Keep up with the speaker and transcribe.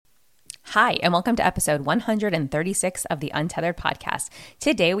Hi, and welcome to episode 136 of the Untethered podcast.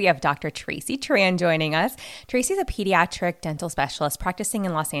 Today, we have Dr. Tracy Tran joining us. Tracy is a pediatric dental specialist practicing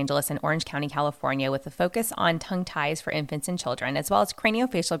in Los Angeles and Orange County, California, with a focus on tongue ties for infants and children, as well as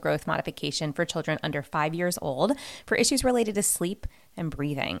craniofacial growth modification for children under 5 years old for issues related to sleep and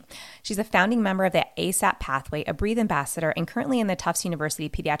breathing. She's a founding member of the ASAP Pathway, a Breathe Ambassador, and currently in the Tufts University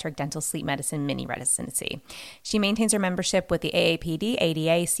Pediatric Dental Sleep Medicine mini residency. She maintains her membership with the AAPD,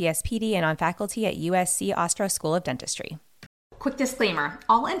 ADA, CSPD, and on faculty at USC Ostrow School of Dentistry. Quick disclaimer,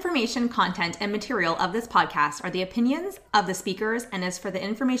 all information, content, and material of this podcast are the opinions of the speakers and is for the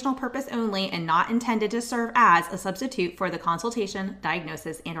informational purpose only and not intended to serve as a substitute for the consultation,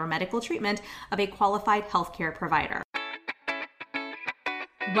 diagnosis, and/or medical treatment of a qualified healthcare provider.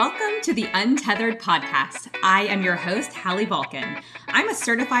 Welcome to the Untethered podcast. I am your host, Hallie Vulcan. I'm a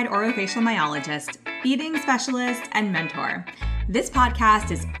certified orofacial myologist, feeding specialist, and mentor. This podcast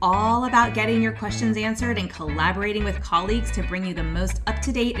is all about getting your questions answered and collaborating with colleagues to bring you the most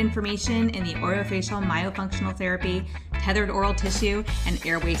up-to-date information in the orofacial myofunctional therapy, tethered oral tissue, and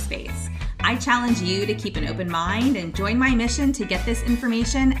airway space. I challenge you to keep an open mind and join my mission to get this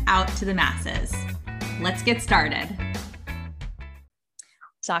information out to the masses. Let's get started.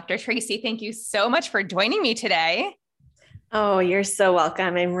 Dr. Tracy, thank you so much for joining me today. Oh, you're so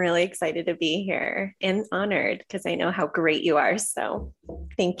welcome. I'm really excited to be here and honored because I know how great you are. So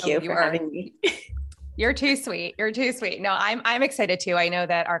thank you for having me. You're too sweet. You're too sweet. No, I'm excited too. I know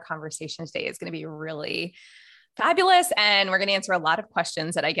that our conversation today is going to be really fabulous, and we're going to answer a lot of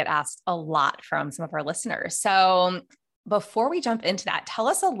questions that I get asked a lot from some of our listeners. So before we jump into that, tell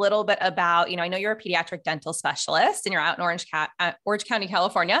us a little bit about, I know you're a pediatric dental specialist and you're out in Orange County,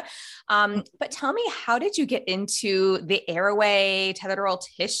 California. But tell me, how did you get into the airway, tethered oral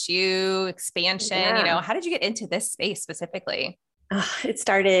tissue expansion? Yeah. How did you get into this space specifically? It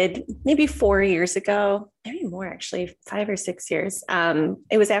started maybe 4 years ago, maybe more actually, 5 or 6 years.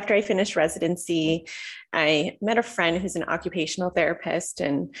 It was after I finished residency. I met a friend who's an occupational therapist,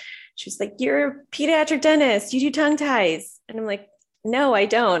 and she's like, "You're a pediatric dentist, you do tongue ties." And I'm like, "No, I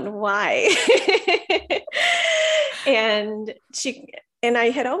don't. Why?" And I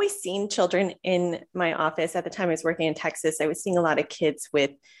had always seen children in my office. At the time I was working in Texas, I was seeing a lot of kids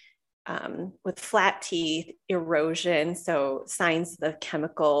with flat teeth, erosion, so signs of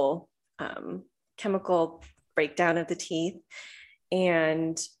chemical breakdown of the teeth.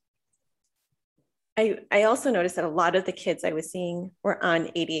 And I also noticed that a lot of the kids I was seeing were on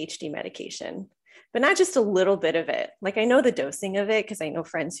ADHD medication, but not just a little bit of it. Like, I know the dosing of it because I know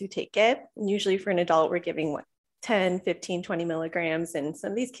friends who take it. Usually for an adult, we're giving 10, 15, 20 milligrams. And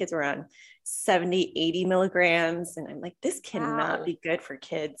some of these kids were on 70, 80 milligrams. And I'm like, this cannot be good for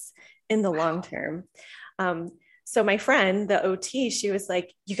kids in the long term. So my friend, the OT, she was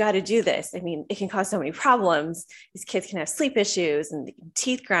like, "You got to do this. I mean, it can cause so many problems. These kids can have sleep issues and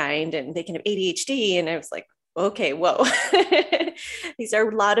teeth grind, and they can have ADHD." And I was like, okay, whoa. These are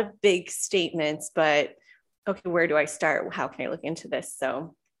a lot of big statements, but okay, where do I start? How can I look into this?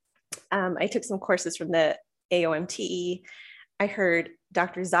 So I took some courses from the AOMTE. I heard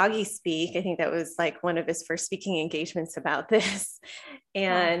Dr. Zaghi speak. I think that was like one of his first speaking engagements about this.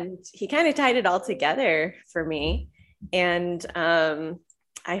 And he kind of tied it all together for me. And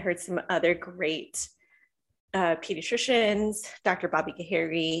I heard some other great pediatricians, Dr. Bobby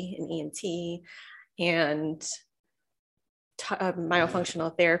Gahary, an ENT, and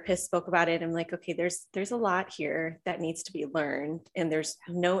myofunctional therapist spoke about it. I'm like, okay, there's a lot here that needs to be learned, and there's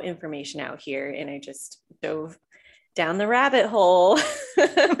no information out here. And I just dove down the rabbit hole.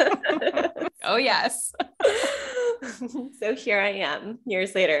 Oh, yes. So here I am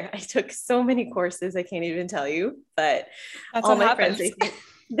years later. I took so many courses, I can't even tell you, but that's all what my happens. friends,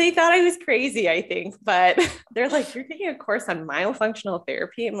 they thought I was crazy, I think, but they're like, "You're taking a course on myofunctional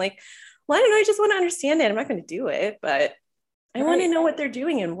therapy?" I'm like, "Well, I don't know. I just want to understand it. I'm not going to do it, but I want to know what they're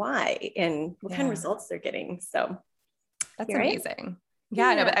doing and why and what kind of results they're getting." So that's amazing.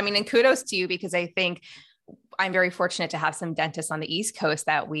 Yeah, no, but I mean, and kudos to you, because I think I'm very fortunate to have some dentists on the East Coast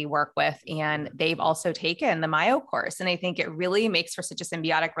that we work with, and they've also taken the Myo course. And I think it really makes for such a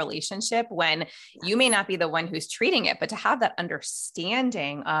symbiotic relationship when you may not be the one who's treating it, but to have that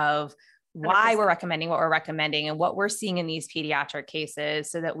understanding of why 100%. We're recommending what we're recommending and what we're seeing in these pediatric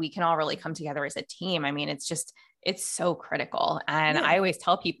cases, so that we can all really come together as a team. I mean, it's so critical. And I always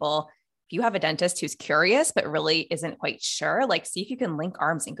tell people, if you have a dentist who's curious, but really isn't quite sure, like, see if you can link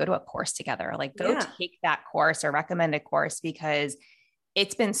arms and go to a course together, like go take that course or recommend a course, because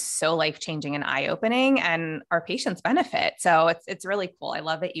it's been so life-changing and eye-opening, and our patients benefit. So it's really cool. I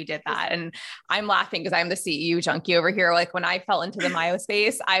love that you did that. And I'm laughing because I'm the CEU junkie over here. Like when I fell into the myo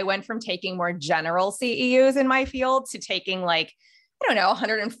space, I went from taking more general CEUs in my field to taking like, I don't know,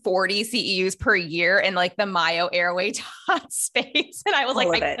 140 CEUs per year in like the myo airway space. And I was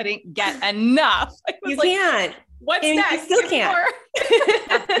like, I couldn't get enough. You can't. What's and next? You still can't.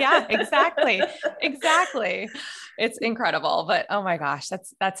 Yeah, exactly. Exactly. It's incredible, but oh my gosh,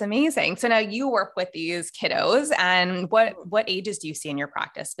 that's amazing. So now you work with these kiddos, and what ages do you see in your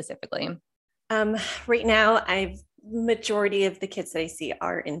practice specifically? Right now, majority of the kids that I see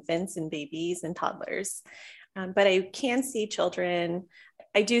are infants and babies and toddlers. But I can see children.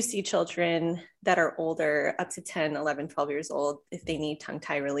 I do see children that are older, up to 10, 11, 12 years old. If they need tongue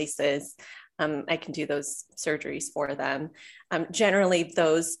tie releases, I can do those surgeries for them. Generally,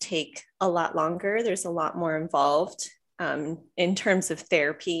 those take a lot longer. There's a lot more involved in terms of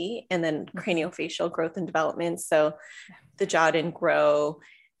therapy and then craniofacial growth and development. So the jaw didn't grow.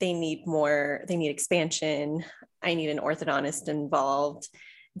 They need expansion. I need an orthodontist involved.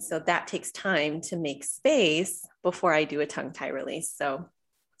 And so that takes time to make space before I do a tongue tie release. So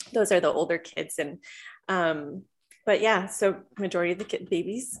those are the older kids. And, but yeah, so majority of the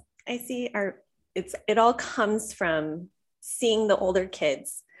babies I see it all comes from seeing the older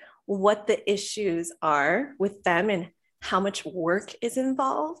kids, what the issues are with them and how much work is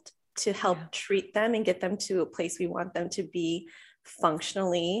involved to help treat them and get them to a place we want them to be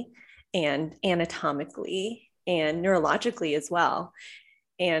functionally and anatomically and neurologically as well.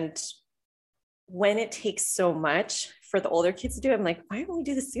 And when it takes so much for the older kids to do, I'm like, why don't we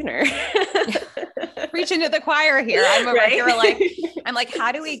do this sooner? Preach into the choir here. I'm over here I'm like,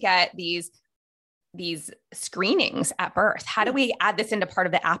 how do we get these screenings at birth? How do we add this into part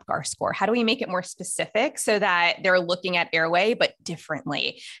of the APGAR score? How do we make it more specific so that they're looking at airway, but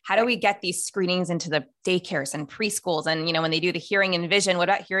differently? How do we get these screenings into the daycares and preschools? And, when they do the hearing and vision, what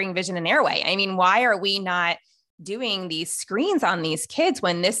about hearing, vision, and airway? I mean, why are we not doing these screens on these kids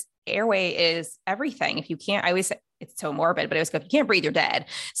when this airway is everything? If you can't, I always say it's so morbid, but I always go, if you can't breathe, you're dead.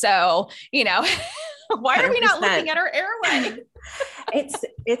 So, why are we not looking at our airway?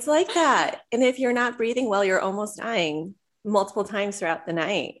 It's like that. And if you're not breathing well, you're almost dying multiple times throughout the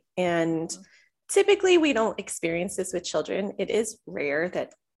night. And typically we don't experience this with children. It is rare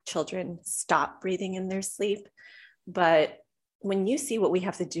that children stop breathing in their sleep. But when you see what we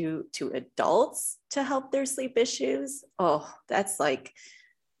have to do to adults to help their sleep issues, that's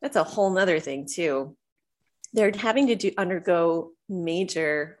a whole nother thing too. They're having to undergo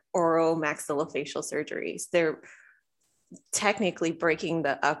major oromaxillofacial surgeries. They're technically breaking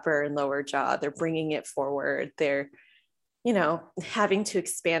the upper and lower jaw. They're bringing it forward. They're, having to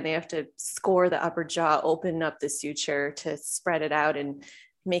expand. They have to score the upper jaw, open up the suture to spread it out and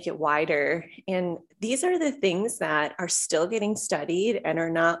make it wider. And these are the things that are still getting studied and are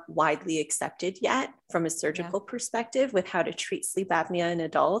not widely accepted yet from a surgical perspective with how to treat sleep apnea in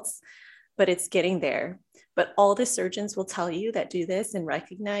adults, but it's getting there. But all the surgeons will tell you that do this and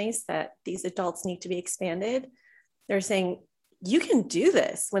recognize that these adults need to be expanded. They're saying, you can do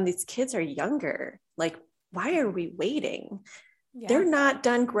this when these kids are younger. Like, why are we waiting? Yeah. They're not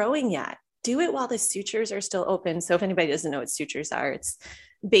done growing yet. Do it while the sutures are still open. So if anybody doesn't know what sutures are, it's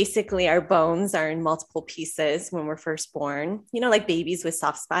basically our bones are in multiple pieces when we're first born, like babies with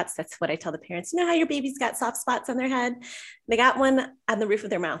soft spots. That's what I tell the parents. How your baby's got soft spots on their head? They got one on the roof of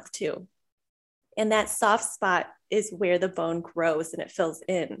their mouth too. And that soft spot is where the bone grows and it fills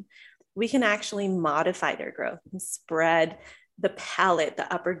in. We can actually modify their growth and spread the palate,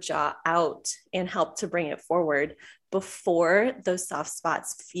 the upper jaw out and help to bring it forward before those soft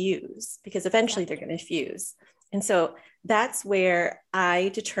spots fuse, because eventually they're going to fuse. And so that's where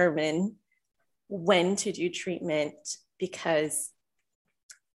I determine when to do treatment, because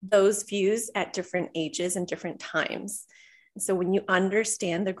those fuse at different ages and different times. So when you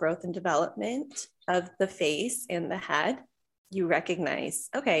understand the growth and development of the face and the head, you recognize,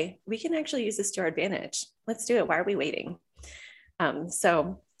 okay, we can actually use this to our advantage. Let's do it. Why are we waiting?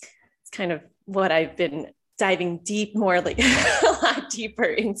 So it's kind of what I've been diving more like a lot deeper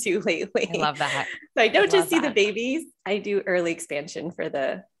into lately. I love that. So I don't just see the babies. I do early expansion for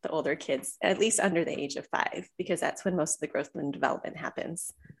the older kids, at least under the age of 5, because that's when most of the growth and development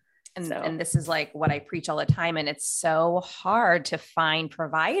happens. And this is like what I preach all the time. And it's so hard to find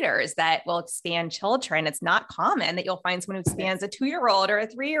providers that will expand children. It's not common that you'll find someone who expands a 2-year-old or a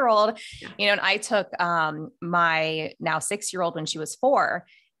 3-year-old, and I took my now 6-year-old when she was 4,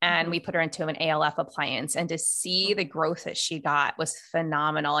 and we put her into an ALF appliance, and to see the growth that she got was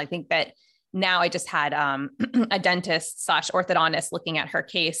phenomenal. I think that now I just had a dentist / orthodontist looking at her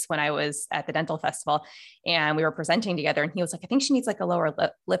case when I was at the dental festival, and we were presenting together, and he was like, I think she needs like a lower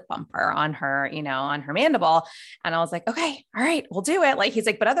lip bumper on her, on her mandible. And I was like, okay, all right, we'll do it. Like, he's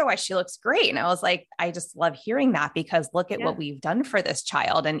like, but otherwise she looks great. And I was like, I just love hearing that, because look at what we've done for this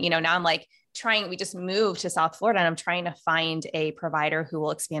child. And, now I'm like we just moved to South Florida, and I'm trying to find a provider who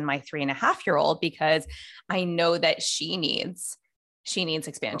will expand my 3.5-year-old, because I know that she needs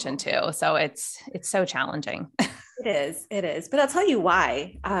expansion too. So it's so challenging. It is. But I'll tell you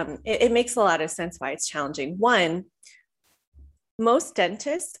why. It makes a lot of sense why it's challenging. One, most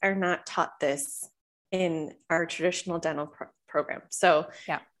dentists are not taught this in our traditional dental program. So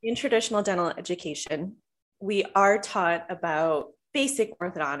in traditional dental education, we are taught about basic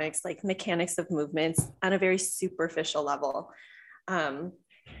orthodontics, like mechanics of movements, on a very superficial level.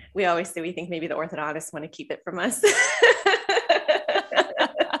 We always say we think maybe the orthodontists want to keep it from us.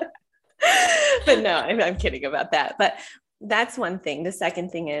 But no, I'm kidding about that. But that's one thing. The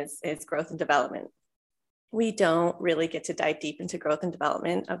second thing is growth and development. We don't really get to dive deep into growth and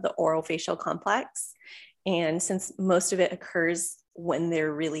development of the oral facial complex. And since most of it occurs when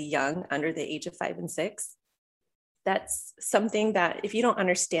they're really young, under the age of 5 and 6, that's something that if you don't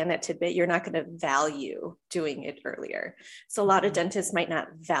understand that tidbit, you're not going to value doing it earlier. So a lot of dentists might not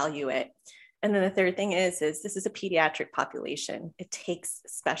value it. And then the third thing is this is a pediatric population. It takes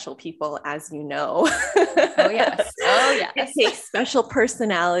special people, as you know. Oh, yes. It takes special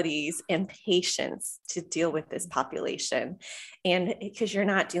personalities and patience to deal with this population. And because you're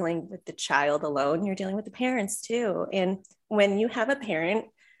not dealing with the child alone, you're dealing with the parents too. And when you have a parent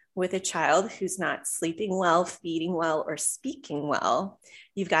with a child who's not sleeping well, feeding well, or speaking well,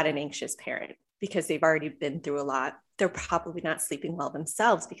 you've got an anxious parent, because they've already been through a lot. They're probably not sleeping well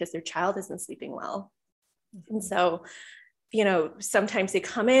themselves because their child isn't sleeping well. And so, sometimes they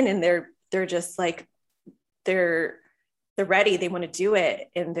come in and they're just like, they're ready. They want to do it.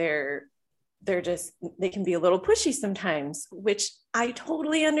 And they can be a little pushy sometimes, which I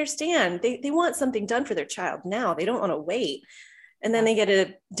totally understand. They want something done for their child now. They don't want to wait. And then they get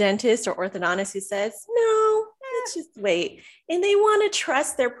a dentist or orthodontist who says, no, let's just wait. And they want to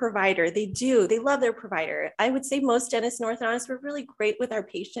trust their provider. They do. They love their provider. I would say most dentists and orthodontists, we're really great with our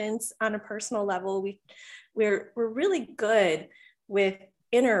patients on a personal level. We're really good with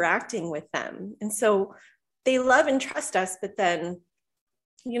interacting with them. And so they love and trust us, but then,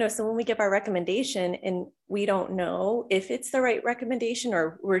 so when we give our recommendation and we don't know if it's the right recommendation,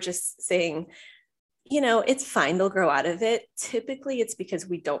 or we're just saying, it's fine, they'll grow out of it. Typically it's because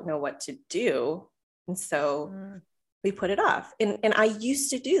we don't know what to do. And so we put it off. And I used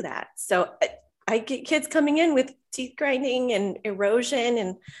to do that. So I get kids coming in with teeth grinding and erosion,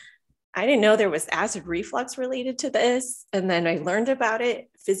 and I didn't know there was acid reflux related to this. And then I learned about it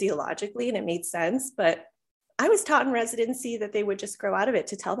physiologically, and it made sense. But I was taught in residency that they would just grow out of it,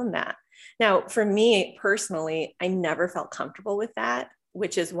 to tell them that. Now, for me personally, I never felt comfortable with that,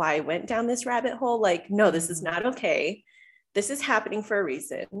 which is why I went down this rabbit hole. Like, no, this is not okay. This is happening for a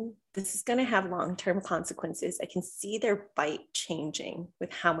reason. This is going to have long-term consequences. I can see their bite changing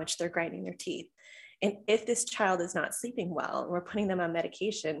with how much they're grinding their teeth. And if this child is not sleeping well and we're putting them on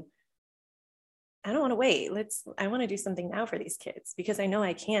medication, I don't want to wait. I want to do something now for these kids, because I know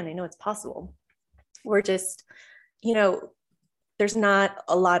I can. I know it's possible. We're just, there's not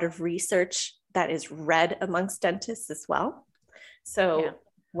a lot of research that is read amongst dentists as well. So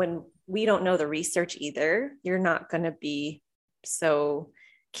when we don't know the research either, you're not going to be so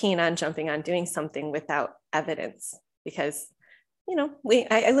keen on jumping on doing something without evidence, because,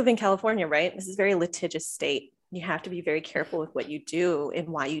 I live in California, right? This is a very litigious state. You have to be very careful with what you do and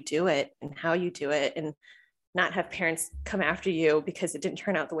why you do it and how you do it, and not have parents come after you because it didn't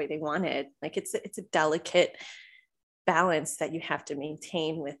turn out the way they wanted. Like, it's a delicate balance that you have to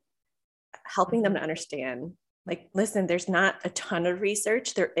maintain with helping them to understand, like, listen, there's not a ton of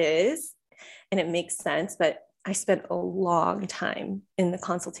research. There is, and it makes sense, but I spent a long time in the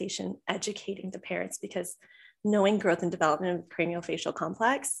consultation educating the parents, because knowing growth and development of the craniofacial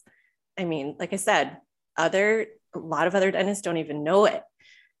complex, I mean, like I said, a lot of other dentists don't even know it.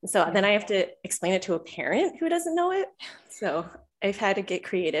 So then I have to explain it to a parent who doesn't know it. So I've had to get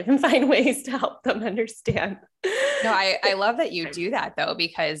creative and find ways to help them understand. No, I love that you do that though,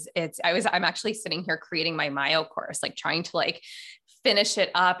 because I'm actually sitting here creating my Myo course, like trying to finish it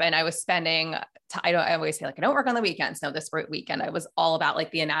up. And I was spending, I always say like, I don't work on the weekends. No, this weekend, I was all about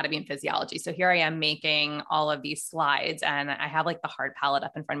like the anatomy and physiology. So here I am making all of these slides, and I have like the hard palette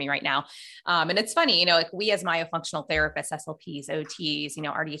up in front of me right now. And it's funny, like we as myofunctional therapists, SLPs, OTs,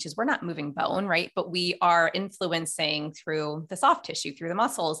 RDHs, we're not moving bone, right? But we are influencing through the soft tissue, through the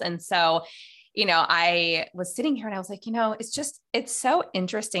muscles. And so, I was sitting here and I was like, it's so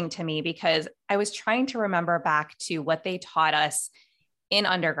interesting to me, because I was trying to remember back to what they taught us in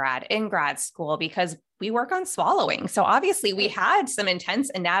undergrad, in grad school, because we work on swallowing. So obviously we had some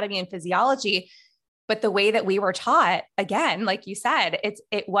intense anatomy and physiology, but the way that we were taught, again, like you said, it's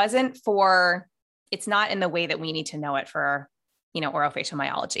not in the way that we need to know it for, orofacial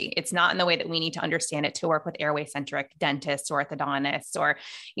myology. It's not in the way that we need to understand it to work with airway-centric dentists or orthodontists or,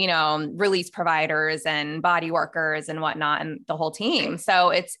 release providers and body workers and whatnot, and the whole team. So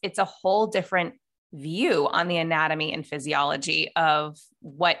it's a whole different view on the anatomy and physiology of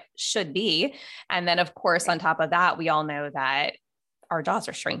what should be. And then of course, on top of that, we all know that our jaws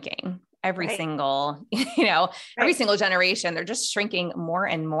are shrinking every single, every single generation. They're just shrinking more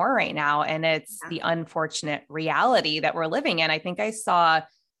and more right now. And it's the unfortunate reality that we're living in. I think I saw,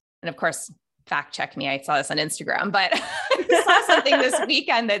 and of course, fact check me, I saw this on Instagram, but I saw something this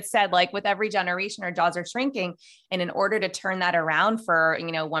weekend that said like with every generation, our jaws are shrinking. And in order to turn that around for,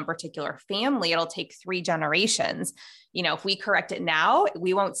 one particular family, it'll take 3 generations. If we correct it now,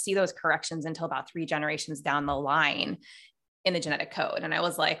 we won't see those corrections until about 3 generations down the line in the genetic code. And I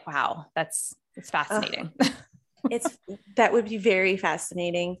was like, wow, it's fascinating. That would be very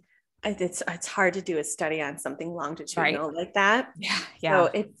fascinating. It's hard to do a study on something longitudinal like that. Yeah. So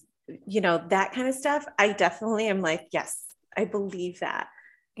it's, that kind of stuff. I definitely am like, yes, I believe that.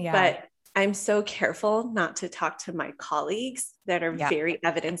 Yeah. But I'm so careful not to talk to my colleagues that are very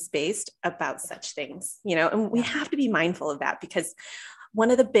evidence-based about such things, and we have to be mindful of that, because one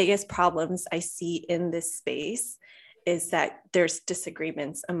of the biggest problems I see in this space is that there's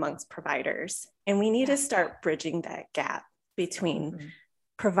disagreements amongst providers, and we need to start bridging that gap between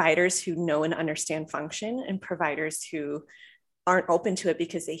providers who know and understand function and providers who aren't open to it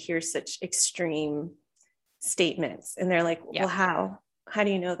because they hear such extreme statements and they're like, well, how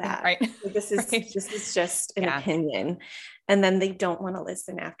do you know that? Right. This is just an opinion. And then they don't want to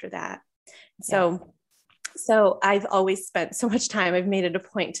listen after that. So I've always spent so much time, I've made it a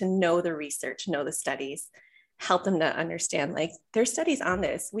point to know the research, know the studies, help them to understand, like, there's studies on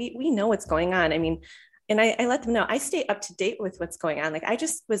this. We know what's going on. I mean, and I let them know, I stay up to date with what's going on. Like, I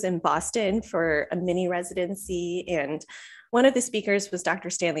just was in Boston for a mini residency, and one of the speakers was Dr.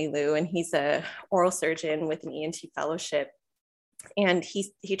 Stanley Liu, and he's a oral surgeon with an ENT fellowship. And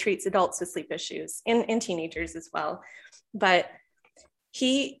he treats adults with sleep issues and teenagers as well. But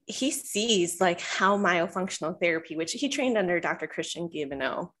he sees like how myofunctional therapy, which he trained under Dr. Christian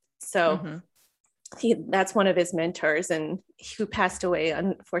Guilleminault. So that's one of his mentors, and who passed away,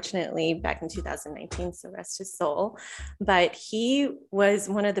 unfortunately, back in 2019, so rest his soul. But he was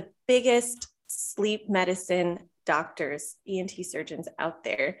one of the biggest sleep medicine doctors, ENT surgeons out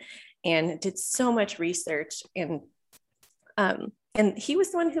there, and did so much research. And he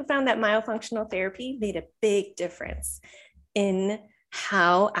was the one who found that myofunctional therapy made a big difference in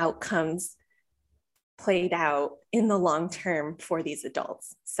how outcomes played out in the long term for these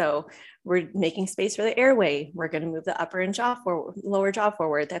adults. So we're making space for the airway. We're going to move the upper and lower jaw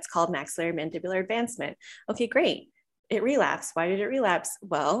forward. That's called maxillary mandibular advancement. Okay, great. It relapsed. Why did it relapse?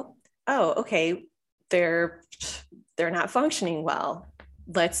 Well, okay, they're not functioning well.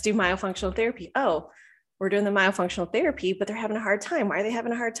 Let's do myofunctional therapy. We're doing the myofunctional therapy, but they're having a hard time. Why are they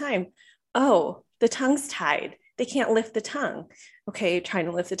having a hard time? The tongue's tied. They can't lift the tongue. Okay, trying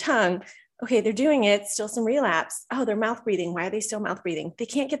to lift the tongue. Okay, they're doing it, still some relapse. They're mouth breathing. Why are they still mouth breathing? They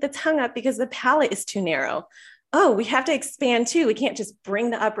can't get the tongue up because the palate is too narrow. We have to expand too. We can't just bring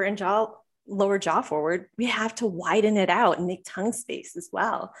the upper and lower jaw forward. We have to widen it out and make tongue space as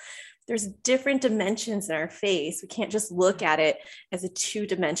well. There's different dimensions in our face. We can't just look at it as a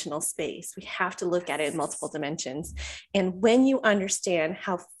 2-dimensional space. We have to look at it in multiple dimensions. And when you understand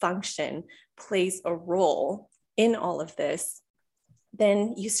how function plays a role in all of this,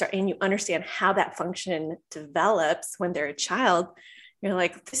 then you start and you understand how that function develops when they're a child. You're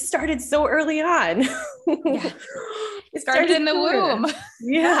like, this started so early on. It started in the womb.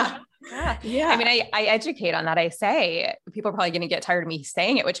 Yeah. I mean, I educate on that. I say, people are probably going to get tired of me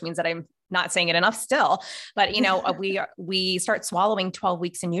saying it, which means that I'm not saying it enough still, but we start swallowing 12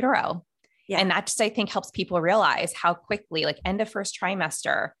 weeks in utero. And that just, I think, helps people realize how quickly, like end of first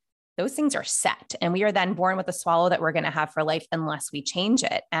trimester, those things are set. And we are then born with a swallow that we're going to have for life unless we change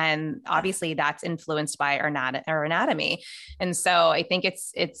it. And obviously that's influenced by our anatomy. And so I think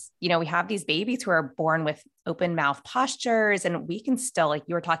it's, we have these babies who are born with open mouth postures, and we can still, like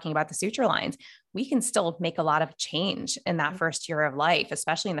you were talking about the suture lines, we can still make a lot of change in that first year of life,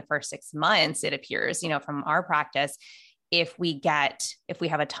 especially in the first 6 months, it appears, from our practice. If we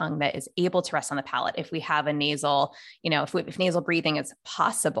have a tongue that is able to rest on the palate, if we have a nasal, if nasal breathing is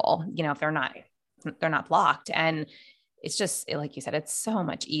possible, if they're not blocked. And it's just, like you said, it's so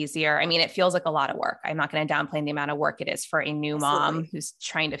much easier. I mean, it feels like a lot of work. I'm not going to downplay the amount of work it is for a new mom who's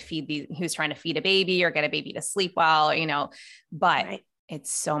trying to feed a baby or get a baby to sleep well, but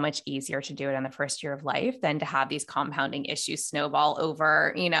it's so much easier to do it in the first year of life than to have these compounding issues snowball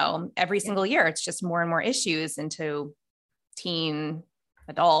over, every single year. It's just more and more issues into teen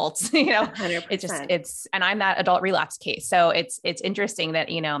adults, 100%. and I'm that adult relapse case. So it's interesting that,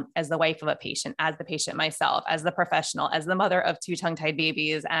 as the wife of a patient, as the patient myself, as the professional, as the mother of 2 tongue-tied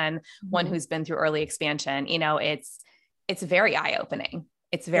babies and one who's been through early expansion, it's very eye-opening.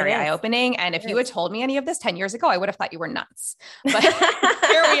 It's very eye-opening. And if you had told me any of this 10 years ago, I would have thought you were nuts, but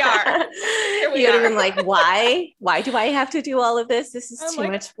here we are. You would have been like, why do I have to do all of this? This is too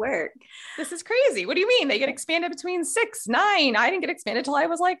much work. This is crazy. What do you mean? They get expanded between 6, 9. I didn't get expanded till I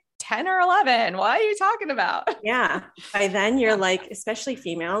was like 10 or 11. What are you talking about? Yeah. By then you're like, especially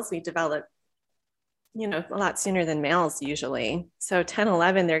females, we develop, a lot sooner than males usually. So 10,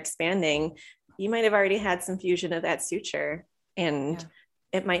 11, they're expanding. You might have already had some fusion of that suture, and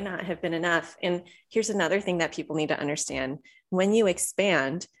it might not have been enough. And here's another thing that people need to understand. When you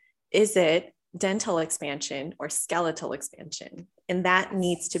expand, is it dental expansion or skeletal expansion? And that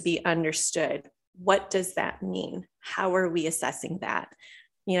needs to be understood. What does that mean? How are we assessing that?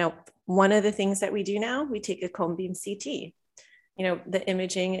 One of the things that we do now, we take a cone beam CT. The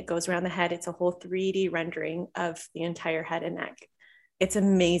imaging, it goes around the head. It's a whole 3D rendering of the entire head and neck. It's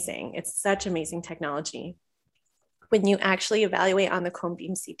amazing. It's such amazing technology. When you actually evaluate on the cone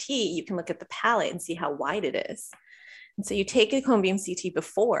beam CT, you can look at the palate and see how wide it is. And so you take a cone beam CT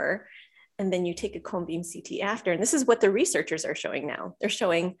before, and then you take a cone beam CT after. And this is what the researchers are showing now. They're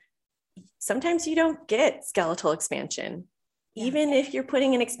showing sometimes you don't get skeletal expansion. Even if you're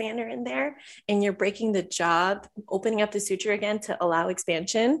putting an expander in there and you're breaking the jaw, opening up the suture again to allow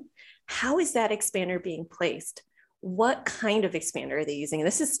expansion, how is that expander being placed? What kind of expander are they using? And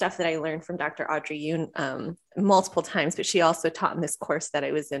this is stuff that I learned from Dr. Audrey Yoon multiple times, but she also taught in this course that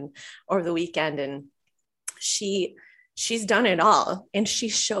I was in over the weekend. And she's done it all. And she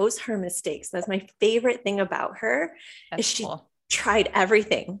shows her mistakes. That's my favorite thing about her. That's is she cool. Tried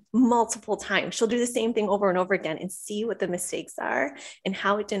everything multiple times. She'll do the same thing over and over again and see what the mistakes are and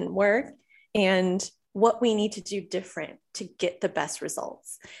how it didn't work and what we need to do different to get the best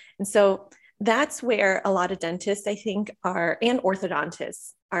results. And so that's where a lot of dentists, I think, and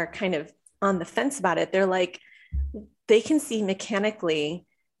orthodontists are kind of on the fence about it. They're like, they can see mechanically,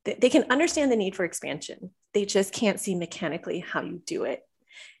 they can understand the need for expansion. They just can't see mechanically how you do it.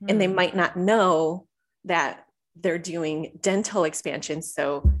 And they might not know that they're doing dental expansion.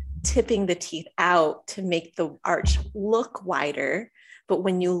 So tipping the teeth out to make the arch look wider. But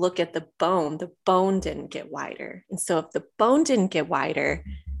when you look at the bone didn't get wider. And so if the bone didn't get wider,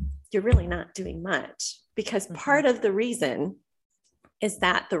 you're really not doing much, because part of the reason is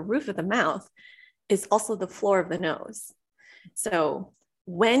that the roof of the mouth is also the floor of the nose. So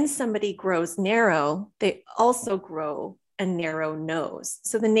when somebody grows narrow, they also grow a narrow nose.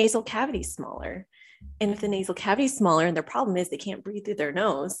 So the nasal cavity is smaller. And if the nasal cavity is smaller and their problem is they can't breathe through their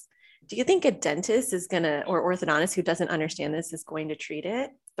nose, do you think a dentist is or orthodontist who doesn't understand this is going to treat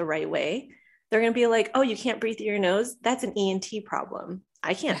it the right way? They're going to be like, oh, you can't breathe through your nose? That's an ENT problem.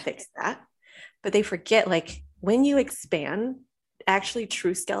 I can't fix that. But they forget, like, when you expand, actually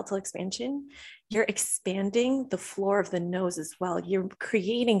true skeletal expansion, you're expanding the floor of the nose as well. You're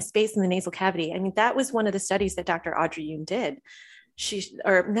creating space in the nasal cavity. I mean, that was one of the studies that Dr. Audrey Yoon did.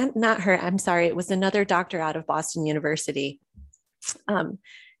 Not her, I'm sorry. It was another doctor out of Boston University.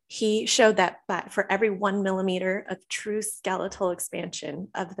 He showed that for every 1 millimeter of true skeletal expansion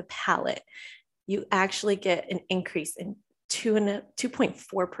of the palate, you actually get an increase in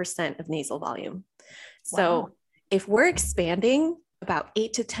 2.4% of nasal volume. So if we're expanding about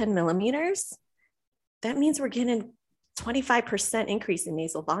 8 to 10 millimeters, that means we're getting 25% increase in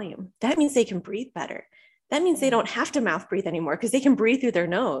nasal volume. That means they can breathe better. That means they don't have to mouth breathe anymore because they can breathe through their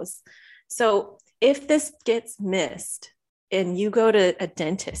nose. So if this gets missed and you go to a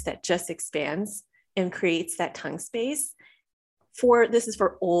dentist that just expands and creates that tongue space, this is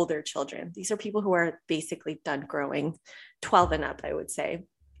for older children. These are people who are basically done growing, 12 and up, I would say.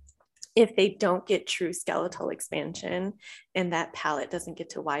 if they don't get true skeletal expansion and that palate doesn't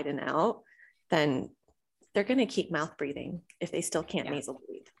get to widen out, then they're going to keep mouth breathing if they still can't nasal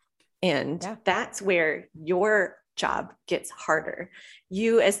breathe. And that's where your job gets harder.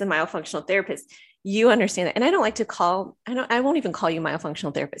 You as the myofunctional therapist, you understand that. And I won't even call you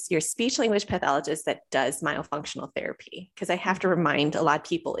myofunctional therapist. You're a speech language pathologist that does myofunctional therapy, because I have to remind a lot of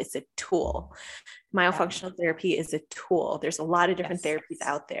people it's a tool. Myofunctional therapy is a tool. There's a lot of different therapies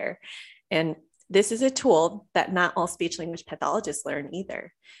out there. And this is a tool that not all speech language pathologists learn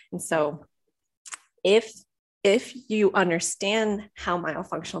either. And so if you understand how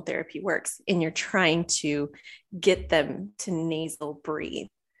myofunctional therapy works and you're trying to get them to nasal breathe,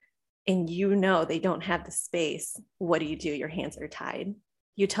 and you know they don't have the space, what do? Your hands are tied.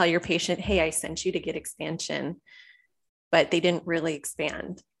 You tell your patient, hey, I sent you to get expansion, but they didn't really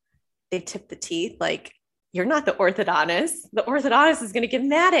expand. They tip the teeth. Like, you're not the orthodontist. The orthodontist is going to get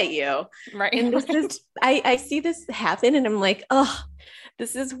mad at you. Right. And this is, I see this happen and I'm like, oh,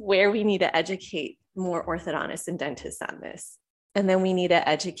 this is where we need to educate more orthodontists and dentists on this. And then we need to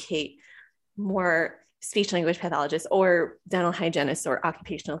educate more speech language pathologists or dental hygienists or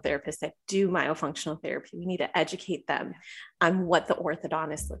occupational therapists that do myofunctional therapy. We need to educate them on what the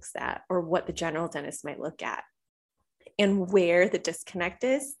orthodontist looks at or what the general dentist might look at and where the disconnect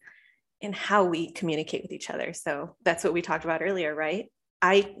is and how we communicate with each other. So that's what we talked about earlier, right?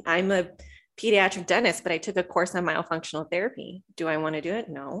 I'm a pediatric dentist, but I took a course on myofunctional therapy. Do I want to do it?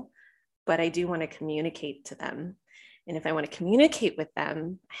 No, but I do want to communicate to them. And if I want to communicate with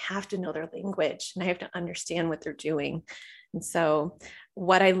them, I have to know their language and I have to understand what they're doing. And so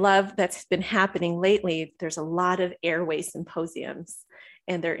what I love that's been happening lately, there's a lot of airway symposiums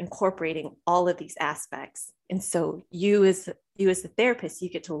and they're incorporating all of these aspects. And so you as the therapist, you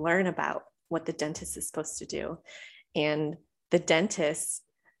get to learn about what the dentist is supposed to do. And the dentist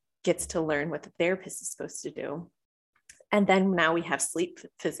gets to learn what the therapist is supposed to do. And then now we have sleep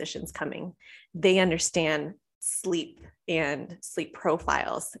physicians coming. They understand sleep and sleep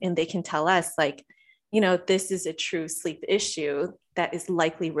profiles, and they can tell us, like, you know, this is a true sleep issue that is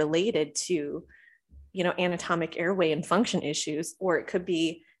likely related to, you know, anatomic airway and function issues, or it could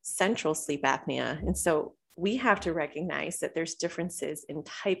be central sleep apnea. And so we have to recognize that there's differences in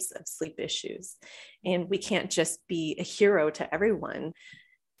types of sleep issues, and we can't just be a hero to everyone.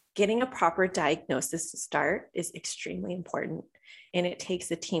 Getting a proper diagnosis to start is extremely important, and it takes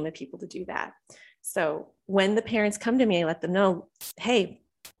a team of people to do that. So when the parents come to me, I let them know, hey,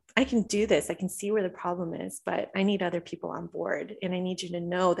 I can do this. I can see where the problem is, but I need other people on board. And I need you to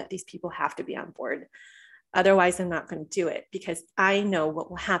know that these people have to be on board. Otherwise, I'm not going to do it, because I know what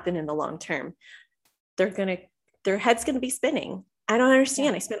will happen in the long term. Their head's going to be spinning. I don't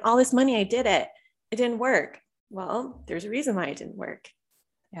understand. I spent all this money. I did it. It didn't work. Well, there's a reason why it didn't work.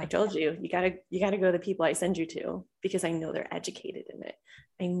 I told you, you gotta go to the people I send you to, because I know they're educated in it.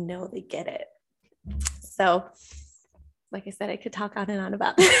 I know they get it. So, like I said, I could talk on and on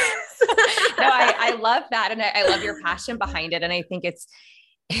about this. No, I love that. And I love your passion behind it. And I think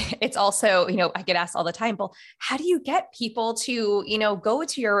it's also, you know, I get asked all the time, well, how do you get people to, you know, go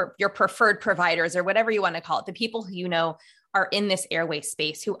to your preferred providers or whatever you want to call it, the people who, you know, are in this airway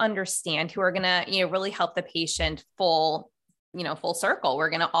space, who understand, who are going to, you know, really help the patient full circle.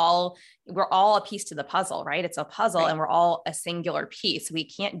 We're all a piece to the puzzle, right? It's a puzzle, right? And we're all a singular piece. We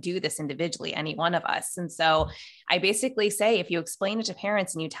can't do this individually, any one of us. And so I basically say, if you explain it to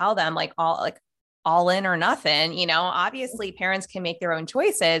parents and you tell them all in or nothing, you know, obviously parents can make their own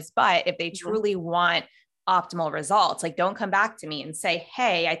choices, but if they truly want optimal results, like, don't come back to me and say,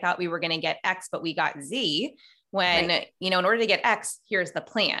 hey, I thought we were going to get X, but we got Z, when, you know, in order to get X, here's the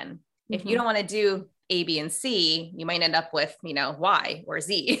plan. If you don't want to do A, B, and C, you might end up with, you know, Y or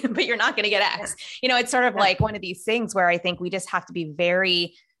Z, but you're not going to get X. You know, it's sort of like one of these things where I think we just have to be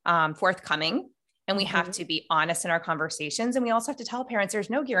very forthcoming, and we have to be honest in our conversations. And we also have to tell parents there's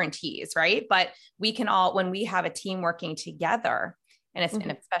no guarantees, right? But we can all, when we have a team working together, and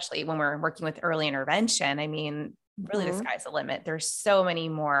especially when we're working with early intervention, I mean, really the sky's the limit. There's so many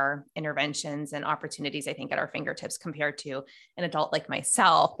more interventions and opportunities, I think, at our fingertips compared to an adult like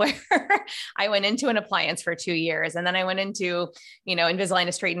myself, where I went into an appliance for 2 years. And then I went into, you know, Invisalign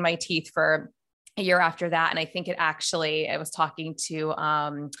to straighten my teeth for a year after that. And I think I was talking to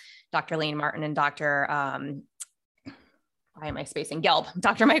Dr. Lane Martin and Dr. Why am I spacing? Gelb,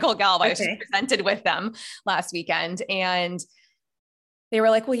 Dr. Michael Gelb. I was just presented with them last weekend, and they were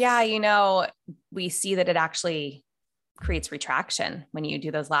like, well, yeah, you know, we see that it actually creates retraction when you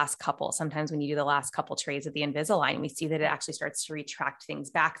do those last couple. Sometimes when you do the last couple trays of the Invisalign, we see that it actually starts to retract things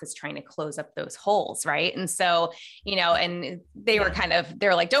back. It's trying to close up those holes. Right. And so, and they were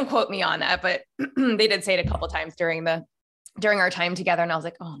they're like, don't quote me on that, but they did say it a couple of times during our time together. And I was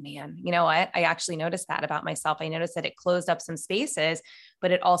like, oh man, you know what? I actually noticed that about myself. I noticed that it closed up some spaces,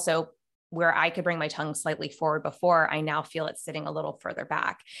 but it also, where I could bring my tongue slightly forward before, I now feel it sitting a little further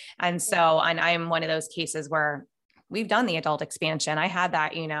back. And so, and I'm one of those cases where we've done the adult expansion. I had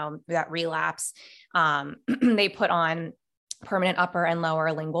that, that relapse. They put on permanent upper and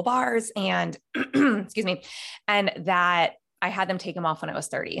lower lingual bars and excuse me. And that I had them take them off when I was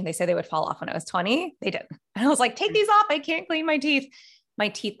 30 and they said they would fall off when I was 20. They didn't. And I was like, take these off. I can't clean my teeth. My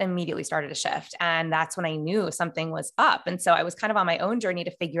teeth immediately started to shift. And that's when I knew something was up. And so I was kind of on my own journey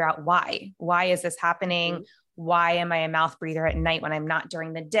to figure out why is this happening? Mm-hmm. Why am I a mouth breather at night when I'm not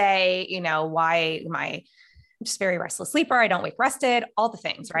during the day? Why am I just very restless sleeper? I don't wake rested, all the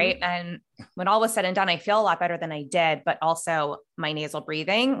things. Mm-hmm. Right. And when all was said and done, I feel a lot better than I did, but also my nasal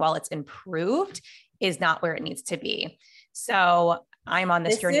breathing, while it's improved, is not where it needs to be. So I'm on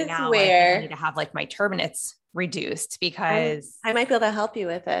this journey now where I need to have like my turbinates reduced because I might be able to help you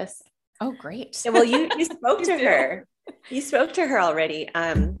with this. Oh, great. Well, you spoke to her. You spoke to her already.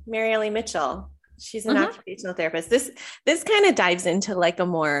 Mary Ellie Mitchell. She's an occupational therapist. This kind of dives into like a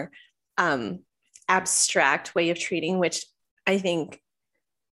more abstract way of treating, which I think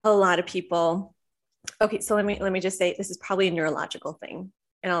a lot of people. Okay, so let me just say this is probably a neurological thing,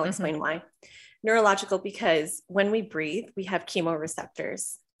 and I'll explain why. Neurological, because when we breathe, we have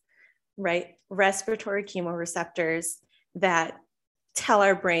chemoreceptors, right? Respiratory chemoreceptors that tell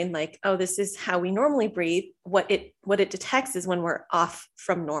our brain like, oh, this is how we normally breathe. What it detects is when we're off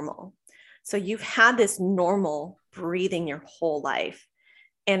from normal. So you've had this normal breathing your whole life,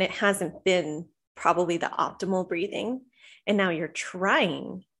 and it hasn't been probably the optimal breathing. And now you're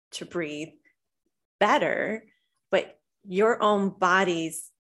trying to breathe better, but your own body's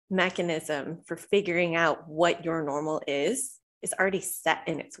mechanism for figuring out what your normal is already set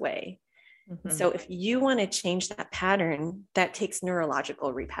in its way. Mm-hmm. So if you want to change that pattern, that takes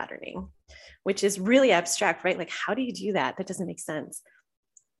neurological repatterning, which is really abstract, right? Like, how do you do that? That doesn't make sense.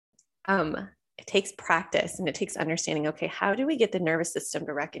 It takes practice and it takes understanding, okay, how do we get the nervous system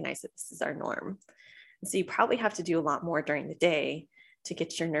to recognize that this is our norm? And so you probably have to do a lot more during the day to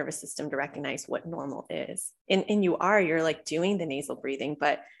get your nervous system to recognize what normal is. And you're like doing the nasal breathing,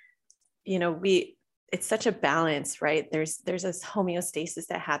 but it's such a balance, right? There's this homeostasis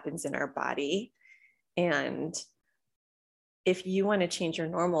that happens in our body. And if you want to change your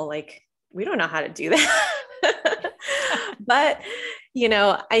normal, like, we don't know how to do that. But,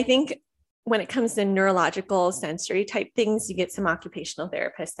 I think when it comes to neurological sensory type things, you get some occupational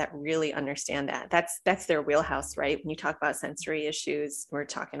therapists that really understand that. That's their wheelhouse, right? When you talk about sensory issues, we're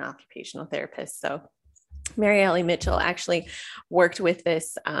talking occupational therapists. So Mary Ellie Mitchell actually worked with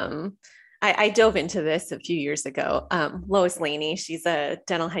this. I dove into this a few years ago. Lois Laney, she's a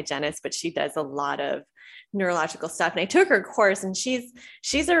dental hygienist, but she does a lot of neurological stuff. And I took her course, and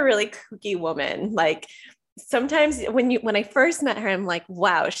she's a really kooky woman. Like, sometimes when I first met her, I'm like,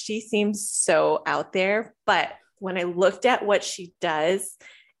 wow, she seems so out there. But when I looked at what she does,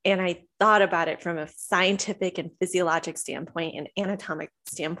 and I thought about it from a scientific and physiologic standpoint and anatomic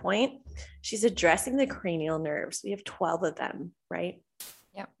standpoint, she's addressing the cranial nerves. We have 12 of them, right?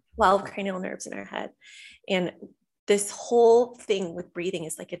 12 cranial nerves in our head. And this whole thing with breathing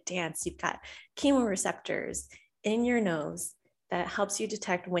is like a dance. You've got chemoreceptors in your nose that helps you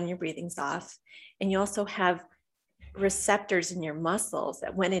detect when your breathing's off. And you also have receptors in your muscles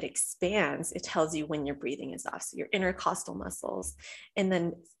that when it expands, it tells you when your breathing is off. So your intercostal muscles. And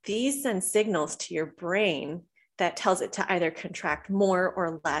then these send signals to your brain that tells it to either contract more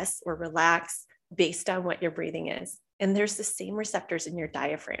or less or relax based on what your breathing is. And there's the same receptors in your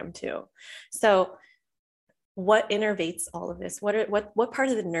diaphragm too. So what innervates all of this? What part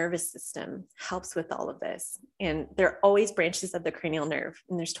of the nervous system helps with all of this? And there are always branches of the cranial nerve,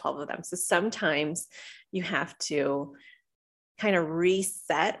 and there's 12 of them. So sometimes you have to kind of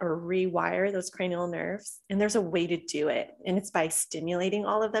reset or rewire those cranial nerves. And there's a way to do it. And it's by stimulating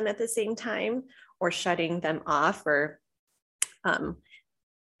all of them at the same time or shutting them off, or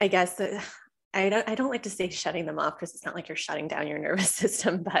I guess I don't like to say shutting them off, because it's not like you're shutting down your nervous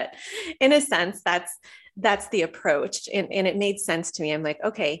system, but in a sense, that's the approach. And it made sense to me. I'm like,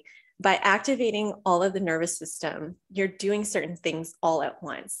 okay, by activating all of the nervous system, you're doing certain things all at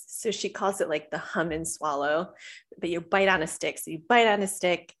once. So she calls it like the hum and swallow, but you bite on a stick. So you bite on a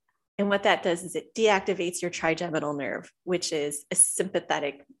stick And what that does is it deactivates your trigeminal nerve, which is a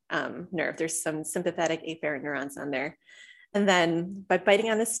sympathetic nerve. There's some sympathetic afferent neurons on there. And then by biting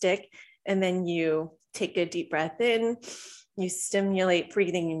on the stick, and then you take a deep breath in, you stimulate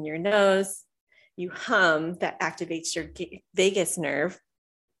breathing in your nose, you hum, that activates your vagus nerve,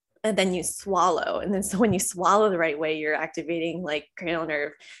 and then you swallow. And then so when you swallow the right way, you're activating like cranial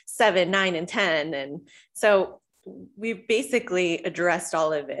nerve 7, 9, and 10. And so we've basically addressed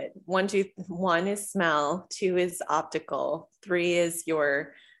all of it. 1 is smell, 2 is optical, 3 is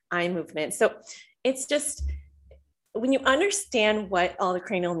your eye movement. So it's just, when you understand what all the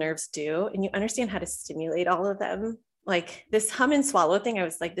cranial nerves do and you understand how to stimulate all of them, like this hum and swallow thing, I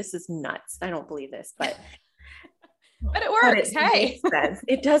was like, this is nuts. I don't believe this, but it works. Hey,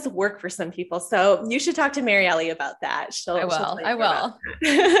 it does work for some people. So you should talk to Mary Ellie about that. I will.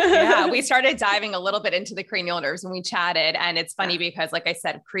 Yeah. We started diving a little bit into the cranial nerves when we chatted. And it's funny because, like I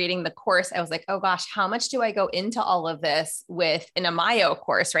said, creating the course, I was like, oh gosh, how much do I go into all of this in a myo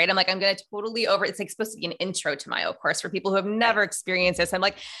course, right? I'm like, I'm going to totally it's like supposed to be an intro to myo course for people who have never experienced this. I'm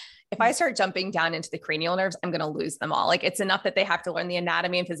like, if I start jumping down into the cranial nerves, I'm going to lose them all. Like, it's enough that they have to learn the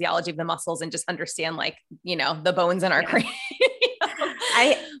anatomy and physiology of the muscles and just understand, like, the bones in our cranium.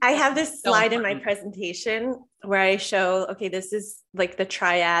 I have this slide in my presentation where I show, okay, this is like the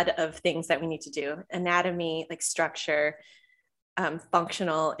triad of things that we need to do: anatomy, like structure,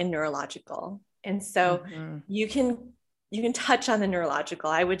 functional, and neurological. And so you can touch on the neurological.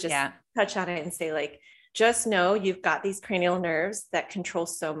 I would just touch on it and say, like, just know you've got these cranial nerves that control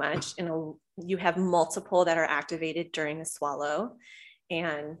so much, and you have multiple that are activated during the swallow.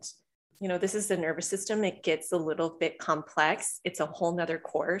 And, this is the nervous system. It gets a little bit complex. It's a whole nother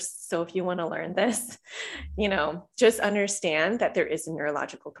course. So if you want to learn this, just understand that there is a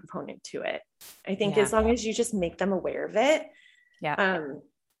neurological component to it. I think as long as you just make them aware of it,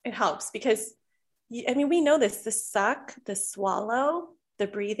 it helps, because we know this, the suck, the swallow, the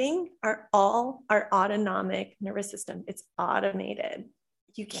breathing are all our autonomic nervous system. It's automated.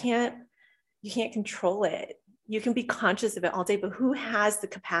 You can't control it. You can be conscious of it all day, but who has the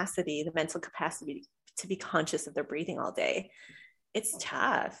mental capacity to be conscious of their breathing all day? It's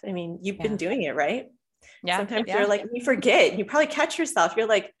tough. You've been doing it, right? Yeah. Sometimes you're like, you forget, you probably catch yourself. You're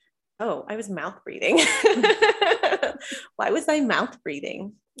like, oh, I was mouth breathing. Why was I mouth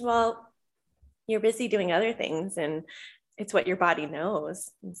breathing? Well, you're busy doing other things, and it's what your body knows.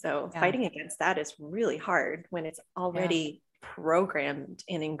 And so fighting against that is really hard when it's already programmed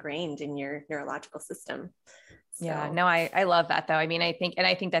and ingrained in your neurological system. So. Yeah, no, I love that though.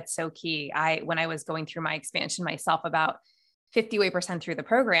 I think that's so key. When I was going through my expansion myself, about 50% through the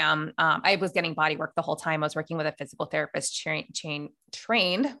program, I was getting body work the whole time. I was working with a physical therapist trained,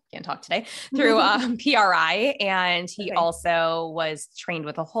 can't talk today, through PRI. And he also was trained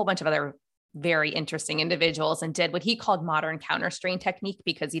with a whole bunch of other very interesting individuals, and did what he called modern counter strain technique,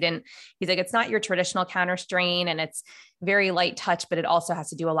 because he's like, it's not your traditional counter strain, and it's very light touch, but it also has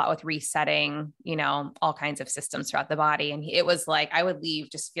to do a lot with resetting, all kinds of systems throughout the body. And it was like, I would leave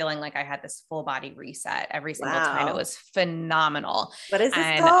just feeling like I had this full body reset every single time. It was phenomenal. What is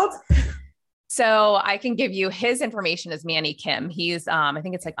this called? So I can give you his information is Manny Kim. He's, I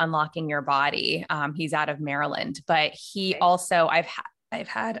think it's like Unlocking Your Body. He's out of Maryland, but he also, I've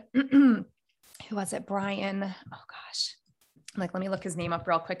had, who was it? Brian. Oh gosh. Like, let me look his name up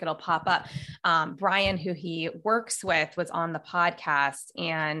real quick. It'll pop up. Brian, who he works with, was on the podcast.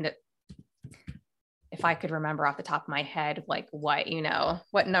 And if I could remember off the top of my head, like what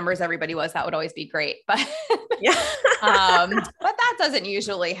numbers everybody was, that would always be great. But but that doesn't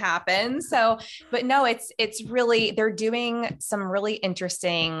usually happen. So, but no, it's really, they're doing some really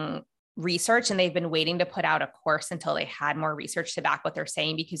interesting research, and they've been waiting to put out a course until they had more research to back what they're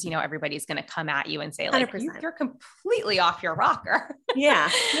saying, because everybody's going to come at you and say, like, you're completely off your rocker. Yeah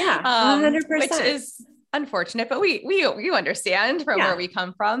 100%. Which is unfortunate, but we understand from where we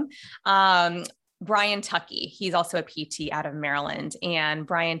come from. Brian Tuckey, he's also a PT out of Maryland, and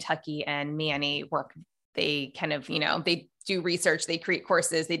Brian Tuckey and Manny they kind of, they do research, they create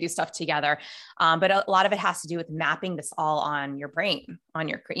courses, they do stuff together. But a lot of it has to do with mapping this all on your brain, on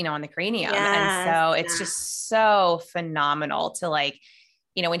your, on the cranium. And so it's just so phenomenal to, like,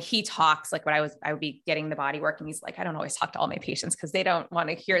 when he talks, like I would be getting the body work, and he's like, I don't always talk to all my patients because they don't want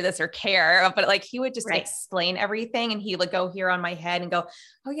to hear this or care, but like, he would just explain everything. And he would go here on my head and go,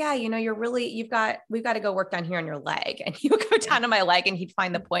 oh yeah, we've got to go work down here on your leg. And he would go down to my leg and he'd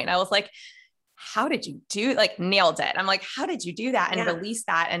find the point. And I was like, how did you nailed it? I'm like, how did you do that and release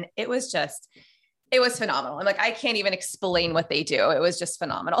that? And it was phenomenal. I'm like, I can't even explain what they do. It was just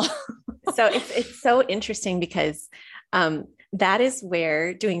phenomenal. So it's so interesting because, that is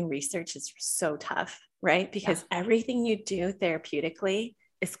where doing research is so tough, right? Because everything you do therapeutically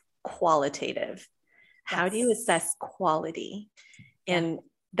is qualitative. How do you assess quality? And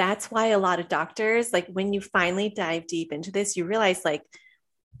that's why a lot of doctors, like when you finally dive deep into this, you realize like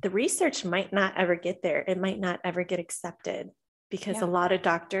the research might not ever get there. It might not ever get accepted because a lot of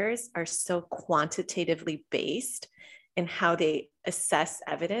doctors are so quantitatively based in how they assess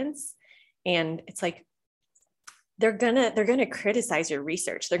evidence. And it's like, they're gonna criticize your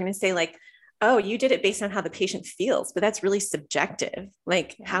research. They're gonna say like, oh, you did it based on how the patient feels, but that's really subjective.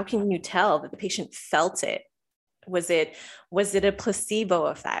 Like, how can you tell that the patient felt it? Was it a placebo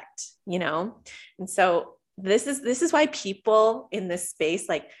effect, you know? And so this is why people in this space,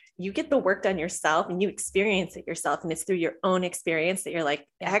 like you get the work done yourself and you experience it yourself. And it's through your own experience that you're like,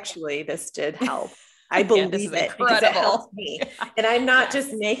 actually, this did help. I believe it because it helps me. And I'm not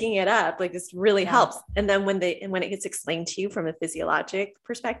just making it up. Like this really helps. And then when it gets explained to you from a physiologic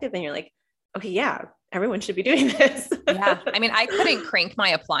perspective, then you're like, okay, yeah, everyone should be doing this. I mean, I couldn't crank my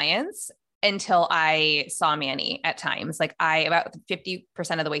appliance until I saw Manny at times. Like about 50%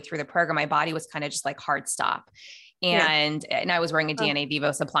 of the way through the program, my body was kind of just like hard stop. And I was wearing a DNA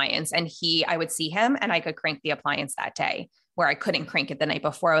Vivos appliance and I would see him and I could crank the appliance that day where I couldn't crank it the night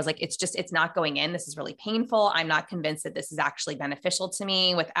before. I was like, it's not going in. This is really painful. I'm not convinced that this is actually beneficial to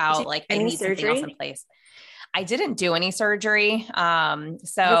me without like, I need something else in place. I didn't do any surgery. So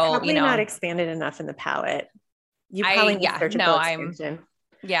you're probably not expanded enough in the palate. You probably need surgical expansion.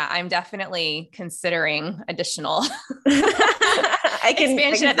 I'm definitely considering additional expansion. I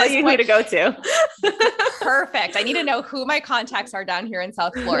can tell you who to go to. Perfect. I need to know who my contacts are down here in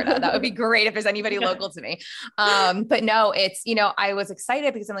South Florida. That would be great if there's anybody local to me. But no, it's, I was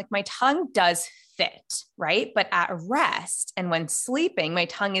excited because I'm like, my tongue does fit, right? But at rest and when sleeping, my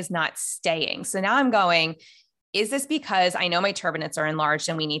tongue is not staying. So now I'm going, is this because I know my turbinates are enlarged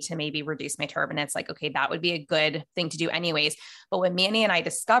and we need to maybe reduce my turbinates? Like, okay, that would be a good thing to do anyways. But when Manny and I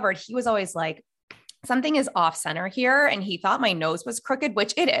discovered, he was always like, something is off center here. And he thought my nose was crooked,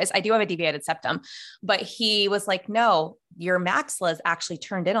 which it is. I do have a deviated septum, but he was like, no, your maxilla is actually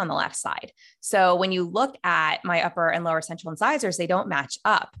turned in on the left side. So when you look at my upper and lower central incisors, they don't match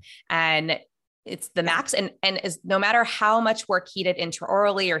up. And it's the max. And is no matter how much work he did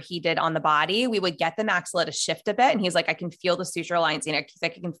intraorally or he did on the body, we would get the maxilla to shift a bit. And he's like, I can feel the suture lines, he's like,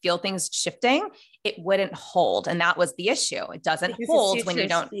 I can feel things shifting. It wouldn't hold. And that was the issue. It doesn't hold when you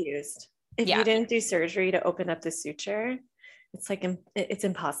don't fused. If you didn't do surgery to open up the suture, it's like, it's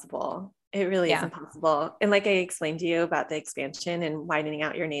impossible. It really is impossible. And like I explained to you about the expansion and widening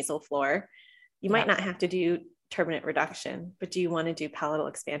out your nasal floor, you might not have to do turbinate reduction, but do you want to do palatal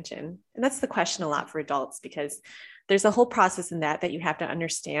expansion? And that's the question a lot for adults, because there's a whole process in that you have to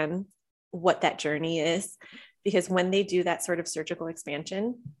understand what that journey is. Because when they do that sort of surgical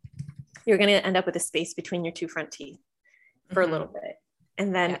expansion, you're going to end up with a space between your two front teeth for a little bit.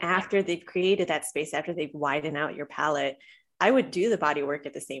 And then after they've created that space, after they've widened out your palate, I would do the body work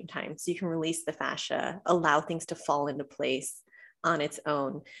at the same time. So you can release the fascia, allow things to fall into place on its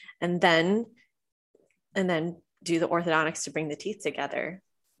own, and then do the orthodontics to bring the teeth together.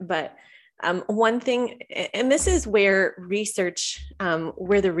 But one thing, and this is where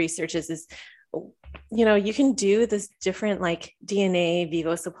the research is, you can do this different like DNA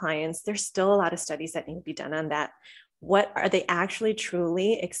Vivos appliance. There's still a lot of studies that need to be done on that. What are they actually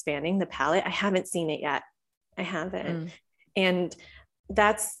truly expanding the palate? I haven't seen it yet. I haven't. And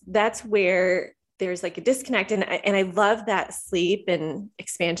that's where there's like a disconnect. And I love that sleep and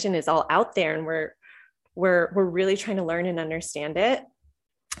expansion is all out there and we're really trying to learn and understand it.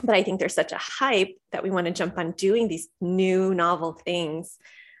 But I think there's such a hype that we want to jump on doing these new novel things.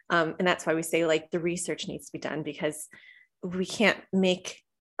 And that's why we say like the research needs to be done, because we can't make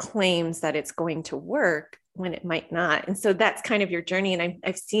claims that it's going to work when it might not. And so that's kind of your journey. And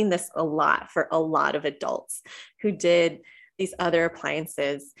I've seen this a lot for a lot of adults who did these other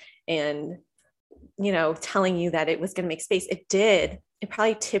appliances and, telling you that it was going to make space. It did. It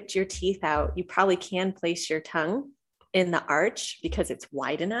probably tipped your teeth out. You probably can place your tongue in the arch because it's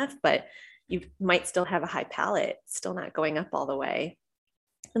wide enough, but you might still have a high palate, still not going up all the way.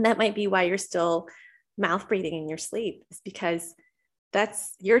 And that might be why you're still mouth breathing in your sleep, is because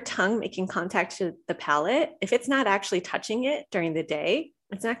that's your tongue making contact to the palate. If it's not actually touching it during the day,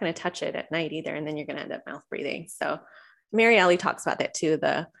 it's not going to touch it at night either. And then you're going to end up mouth breathing. So Mary Ellie talks about that too.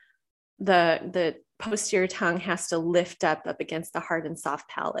 The posterior tongue has to lift up against the hard and soft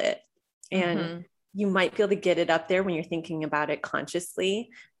palate. And you might be able to get it up there when you're thinking about it consciously,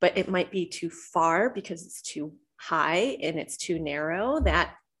 but it might be too far because it's too high and it's too narrow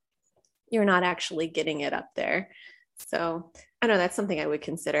that you're not actually getting it up there. So I don't know, that's something I would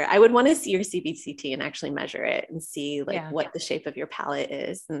consider. I would want to see your CBCT and actually measure it and see like what the shape of your palate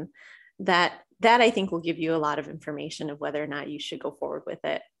is. And that I think will give you a lot of information of whether or not you should go forward with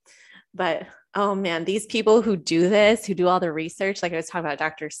it. But oh man, these people who do this, who do all the research, like I was talking about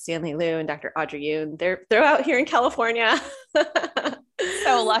Dr. Stanley Liu and Dr. Audrey Yoon, they're out here in California.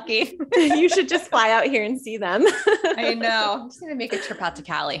 So lucky. You should just fly out here and see them. I know. I'm just going to make a trip out to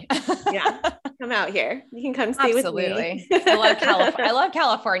Cali. Yeah. Come out here. You can come stay with me. I love California. I love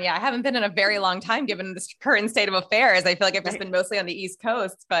California. I haven't been in a very long time given this current state of affairs. I feel like I've just been mostly on the East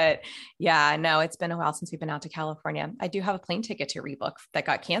Coast, but yeah, no, it's been a while since we've been out to California. I do have a plane ticket to rebook that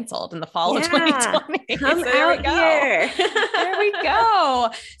got canceled in the fall of 2020. Come so there out here. There we go.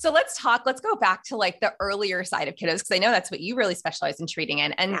 So let's go back to like the earlier side of kiddos, because I know that's what you really specialize in treating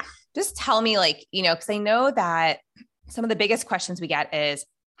in. And just tell me, like, because I know that some of the biggest questions we get is,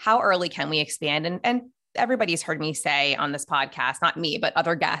 how early can we expand? And everybody's heard me say on this podcast, not me, but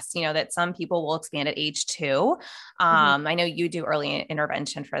other guests, that some people will expand at age 2. I know you do early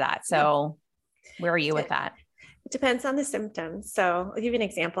intervention for that. So where are you with that? It depends on the symptoms. So I'll give you an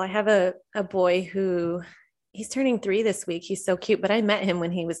example. I have a boy who he's turning 3 this week. He's so cute, but I met him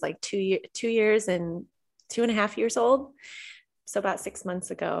when he was like 2 years and 2.5 years old. So about 6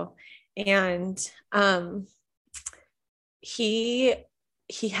 months ago. And he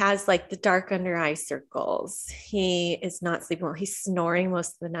has like the dark under eye circles. He is not sleeping well. He's snoring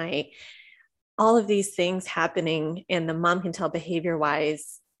most of the night. All of these things happening, and the mom can tell behavior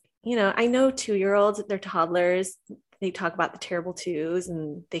wise. I know 2-year-olds, they're toddlers. They talk about the terrible twos,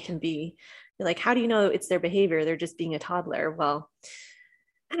 and they can be like, how do you know it's their behavior? They're just being a toddler. Well,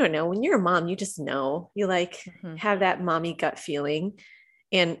 I don't know. When you're a mom, you just know. You have that mommy gut feeling.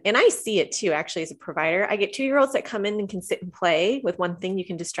 And I see it too, actually, as a provider. I get 2-year-olds that come in and can sit and play with one thing. You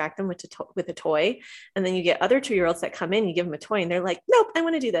can distract them with a toy. And then you get other 2-year-olds that come in, you give them a toy and they're like, nope, I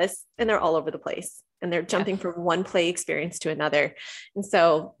want to do this. And they're all over the place. And they're jumping from one play experience to another. And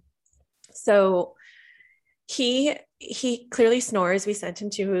so he clearly snores. We sent him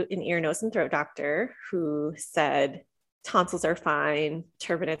to an ear, nose, and throat doctor who said tonsils are fine,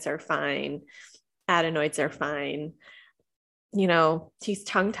 turbinates are fine, adenoids are fine. He's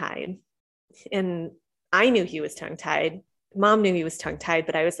tongue-tied, and I knew he was tongue-tied. Mom knew he was tongue-tied,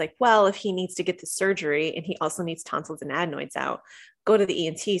 but I was like, well, if he needs to get the surgery and he also needs tonsils and adenoids out, go to the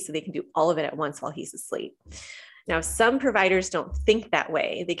ENT so they can do all of it at once while he's asleep. Now, some providers don't think that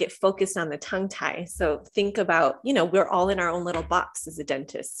way. They get focused on the tongue tie. So think about, we're all in our own little box as a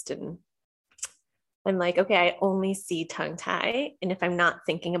dentist, and I'm like, okay, I only see tongue tie. And if I'm not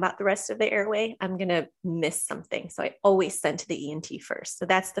thinking about the rest of the airway, I'm going to miss something. So I always send to the ENT first. So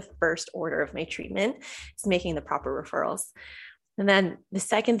that's the first order of my treatment, is making the proper referrals. And then the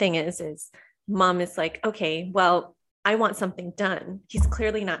second thing is mom is like, okay, well, I want something done. He's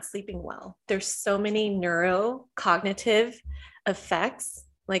clearly not sleeping well. There's so many neurocognitive effects.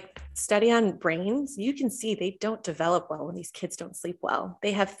 Like study on brains, you can see they don't develop well when these kids don't sleep well.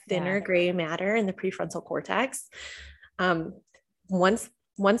 They have thinner gray matter in the prefrontal cortex. Once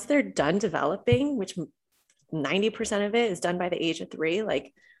they're done developing, which 90% of it is done by the age of 3,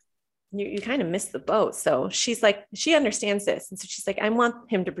 like you kind of miss the boat. So she's like, she understands this. And so she's like, I want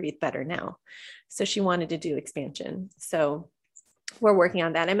him to breathe better now. So she wanted to do expansion. So we're working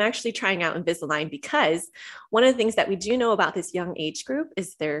on that. I'm actually trying out Invisalign because one of the things that we do know about this young age group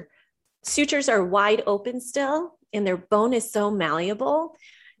is their sutures are wide open still, and their bone is so malleable.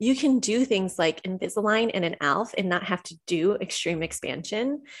 You can do things like Invisalign and an ALF and not have to do extreme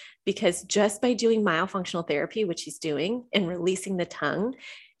expansion, because just by doing myofunctional therapy, which he's doing, and releasing the tongue,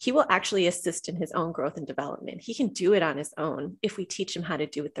 he will actually assist in his own growth and development. He can do it on his own if we teach him how to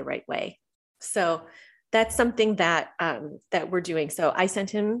do it the right way. So that's something that we're doing. So I sent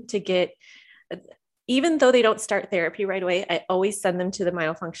him to get, even though they don't start therapy right away, I always send them to the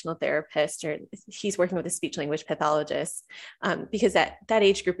myofunctional therapist, or he's working with a speech language pathologist, because that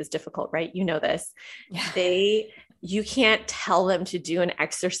age group is difficult, right? You know this. Yeah. You can't tell them to do an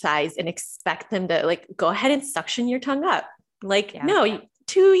exercise and expect them to like, go ahead and suction your tongue up. Like, no,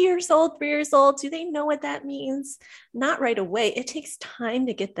 2 years old, 3 years old, do they know what that means? Not right away. It takes time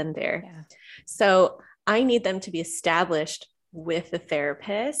to get them there. Yeah. So I need them to be established with a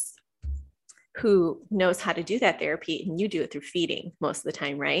therapist who knows how to do that therapy. And you do it through feeding most of the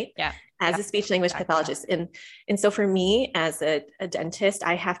time, right? Yeah. As a speech language pathologist. And so for me as a dentist,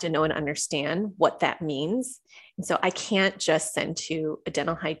 I have to know and understand what that means. And so I can't just send to a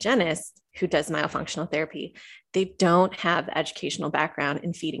dental hygienist who does myofunctional therapy. They don't have the educational background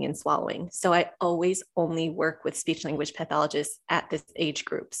in feeding and swallowing. So I always only work with speech language pathologists at this age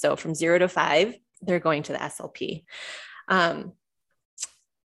group. So from 0 to 5, they're going to the SLP.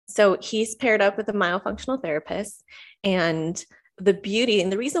 So he's paired up with a myofunctional therapist, and the beauty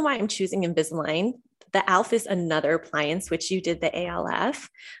and the reason why I'm choosing Invisalign, the ALF is another appliance, which you did the ALF,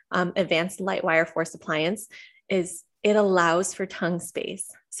 advanced light wire force appliance, is it allows for tongue space.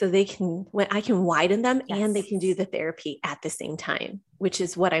 So I can widen them and they can do the therapy at the same time, which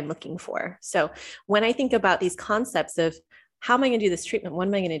is what I'm looking for. So when I think about these concepts of how am I going to do this treatment? What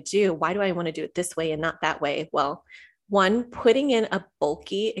am I going to do? Why do I want to do it this way and not that way? Well, one, putting in a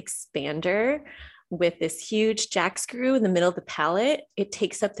bulky expander with this huge jack screw in the middle of the palate, it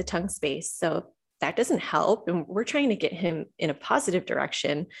takes up the tongue space. So that doesn't help. And we're trying to get him in a positive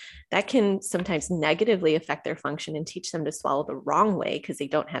direction. That can sometimes negatively affect their function and teach them to swallow the wrong way because they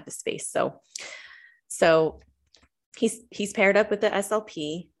don't have the space. So he's paired up with the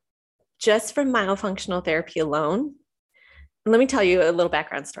SLP just from myofunctional therapy alone. Let me tell you a little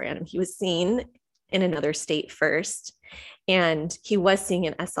background story on him. He was seen in another state first, and he was seeing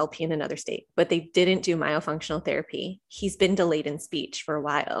an SLP in another state, but they didn't do myofunctional therapy. He's been delayed in speech for a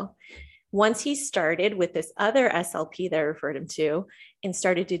while. Once he started with this other SLP that I referred him to and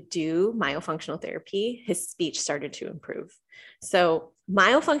started to do myofunctional therapy, his speech started to improve. So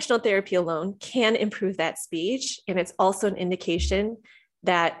myofunctional therapy alone can improve that speech. And it's also an indication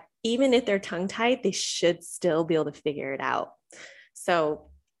that even if they're tongue-tied, they should still be able to figure it out. So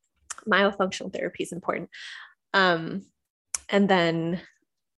myofunctional therapy is important. And then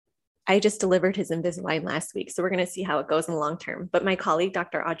I just delivered his Invisalign last week. So we're going to see how it goes in the long term. But my colleague,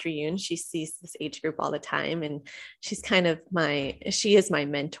 Dr. Audrey Yoon, she sees this age group all the time. And she's she is my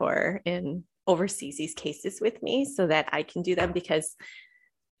mentor and oversees these cases with me so that I can do them because,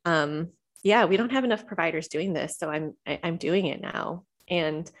 we don't have enough providers doing this. So I'm doing it now.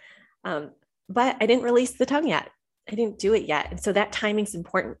 And, but I didn't release the tongue yet. I didn't do it yet. And so that timing's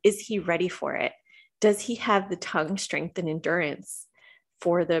important. Is he ready for it? Does he have the tongue strength and endurance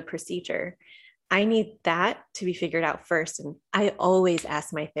for the procedure? I need that to be figured out first. And I always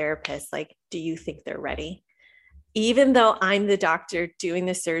ask my therapist, like, do you think they're ready? Even though I'm the doctor doing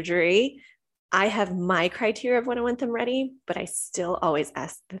the surgery, I have my criteria of when I want them ready, but I still always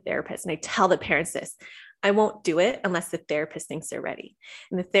ask the therapist. And I tell the parents this, I won't do it unless the therapist thinks they're ready.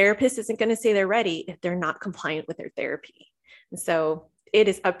 And the therapist isn't going to say they're ready if they're not compliant with their therapy. And so it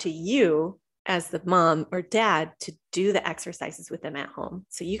is up to you as the mom or dad to do the exercises with them at home.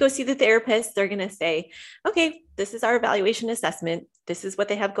 So you go see the therapist, they're going to say, okay, this is our evaluation assessment. This is what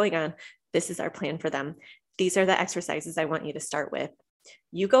they have going on. This is our plan for them. These are the exercises I want you to start with.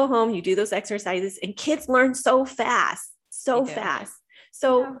 You go home, you do those exercises, and kids learn so fast. So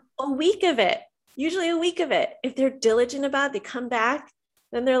a week of it, usually a week of it, if they're diligent about it, they come back,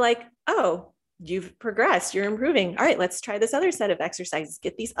 then they're like, oh, you've progressed, you're improving. All right, let's try this other set of exercises,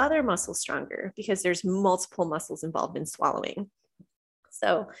 get these other muscles stronger because there's multiple muscles involved in swallowing.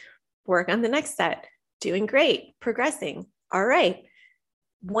 So work on the next set, doing great, progressing. All right.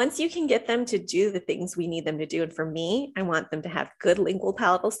 Once you can get them to do the things we need them to do, and for me, I want them to have good lingual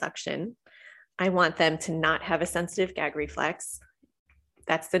palatal suction. I want them to not have a sensitive gag reflex.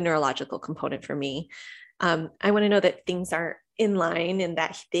 That's the neurological component for me. I want to know that things are in line and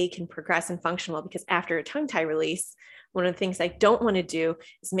that they can progress and function well, because after a tongue tie release, one of the things I don't want to do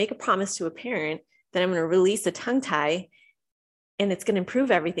is make a promise to a parent that I'm going to release a tongue tie and it's going to improve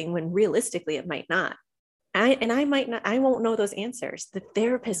everything when realistically it might not. I won't know those answers. The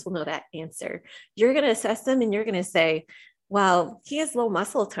therapist will know that answer. You're going to assess them and you're going to say, well, he has low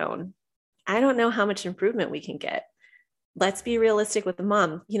muscle tone. I don't know how much improvement we can get. Let's be realistic with the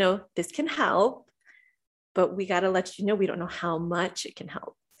mom. This can help, but we got to let you know, we don't know how much it can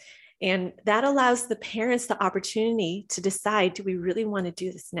help. And that allows the parents the opportunity to decide, do we really want to do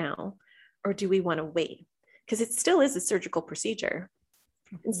this now? Or do we want to wait? Because it still is a surgical procedure.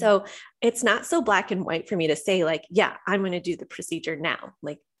 And so it's not so black and white for me to say like, yeah, I'm going to do the procedure now.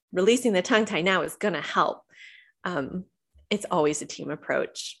 Like releasing the tongue tie now is going to help. It's always a team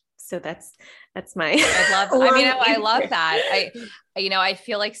approach. So that's my, I love that. I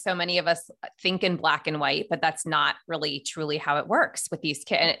feel like so many of us think in black and white, but that's not really truly how it works with these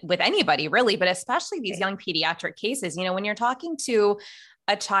kids, with anybody really, but especially these young pediatric cases. When you're talking to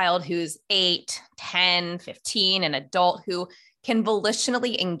a child who's 8, 10, 15, an adult who can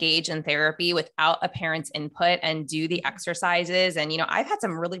volitionally engage in therapy without a parent's input and do the exercises. And, I've had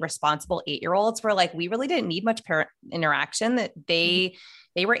some really responsible 8-year-olds where like, we really didn't need much parent interaction, that they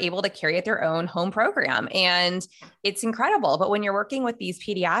were able to carry out their own home program. And it's incredible. But when you're working with these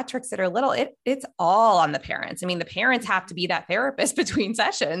pediatrics that are little, it's all on the parents. I mean, the parents have to be that therapist between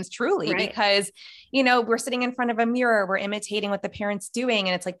sessions, truly, right? Because, we're sitting in front of a mirror, we're imitating what the parent's doing.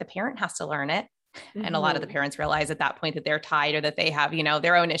 And it's like, the parent has to learn it. And a lot of the parents realize at that point that they're tired or that they have,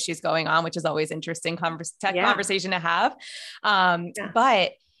 their own issues going on, which is always interesting conversation to have.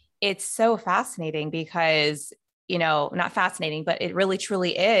 But it's so fascinating because, not fascinating, but it really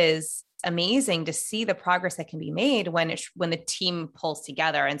truly is amazing to see the progress that can be made when the team pulls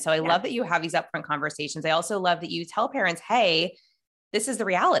together. And so I love that you have these upfront conversations. I also love that you tell parents, hey, this is the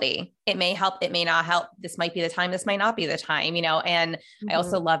reality. It may help. It may not help. This might be the time. This might not be the time, and I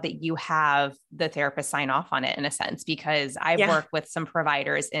also love that you have the therapist sign off on it in a sense, because I've worked with some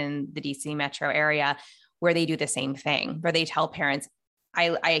providers in the DC metro area where they do the same thing, where they tell parents,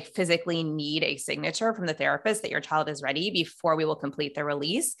 I physically need a signature from the therapist that your child is ready before we will complete the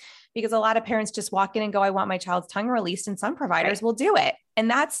release. Because a lot of parents just walk in and go, I want my child's tongue released. And some providers will do it. And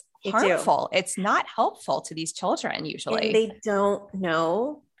that's harmful. It's not helpful to these children usually. And they don't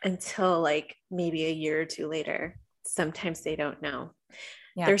know until like maybe a year or two later. Sometimes they don't know.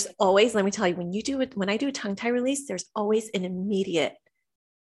 Yeah. There's always, let me tell you, when I do a tongue tie release, there's always an immediate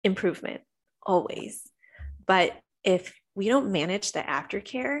improvement, always. But if we don't manage the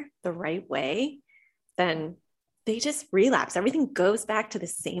aftercare the right way, then they just relapse. Everything goes back to the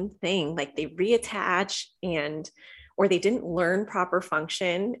same thing. Like they reattach or they didn't learn proper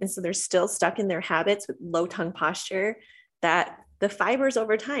function. And so they're still stuck in their habits with low tongue posture, that the fibers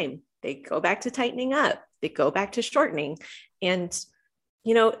over time, they go back to tightening up, they go back to shortening. And,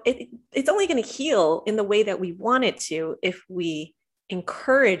 it's only going to heal in the way that we want it to if we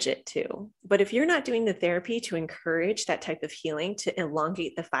encourage it to. But if you're not doing the therapy to encourage that type of healing, to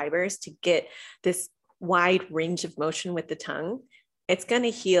elongate the fibers, to get this wide range of motion with the tongue, it's going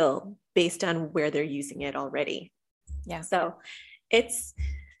to heal based on where they're using it already. Yeah. So it's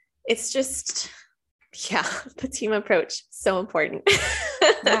just, the team approach, so important.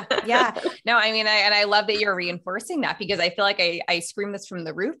 Yeah. No, I mean, I love that you're reinforcing that, because I feel like I scream this from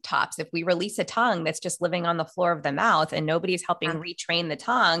the rooftops. If we release a tongue that's just living on the floor of the mouth and nobody's helping retrain the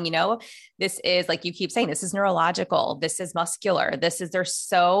tongue, this is, like you keep saying, this is neurological, this is muscular, there's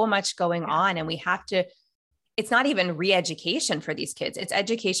so much going on, and we have to, it's not even re-education for these kids. It's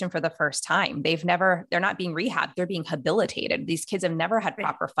education for the first time. they're not being rehabbed. They're being habilitated. These kids have never had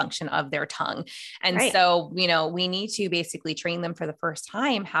proper function of their tongue. And so, we need to basically train them for the first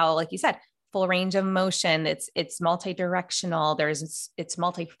time how, like you said, full range of motion. It's multi-directional. It's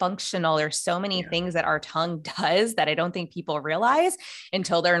multifunctional. There's so many things that our tongue does that I don't think people realize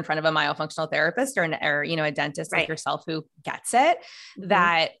until they're in front of a myofunctional therapist or a dentist like yourself who gets it,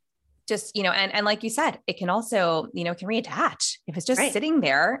 that just, and like you said, it can also, can reattach. If it's just sitting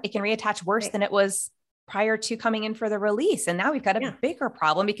there, it can reattach worse than it was prior to coming in for the release. And now we've got a bigger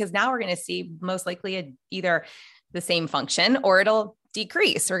problem, because now we're going to see most likely either the same function or it'll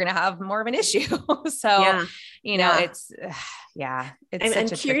decrease. We're going to have more of an issue. So, it's I'm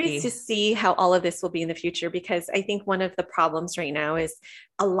curious to see how all of this will be in the future, because I think one of the problems right now is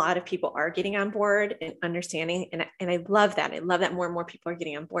a lot of people are getting on board and understanding. And I love that. I love that more and more people are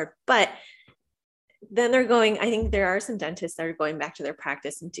getting on board, but then I think there are some dentists that are going back to their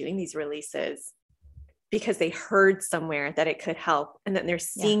practice and doing these releases because they heard somewhere that it could help. And then they're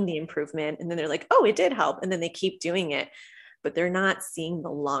seeing the improvement, and then they're like, oh, it did help. And then they keep doing it, but they're not seeing the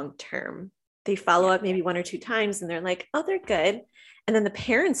long-term. They follow up maybe 1 or 2 times and they're like, oh, they're good. And then the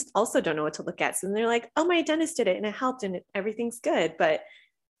parents also don't know what to look at. So then they're like, oh, my dentist did it and it helped and everything's good. But,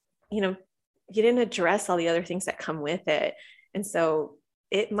 you didn't address all the other things that come with it. And so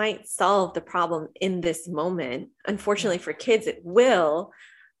it might solve the problem in this moment. Unfortunately for kids, it will.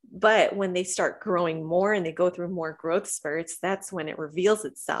 But when they start growing more and they go through more growth spurts, that's when it reveals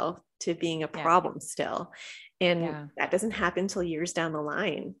itself to being a problem still. And that doesn't happen until years down the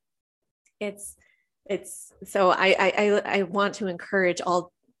line. So I want to encourage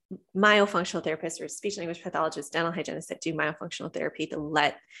all myofunctional therapists or speech language pathologists, dental hygienists that do myofunctional therapy to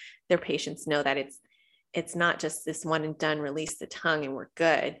let their patients know that it's not just this one and done, release the tongue and we're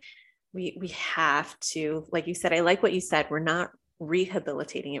good. We have to, like you said, I like what you said, we're not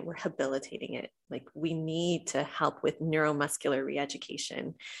rehabilitating it, we're habilitating it. Like we need to help with neuromuscular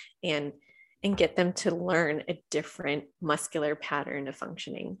reeducation and get them to learn a different muscular pattern of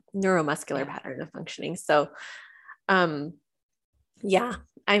functioning, neuromuscular pattern of functioning. So, we're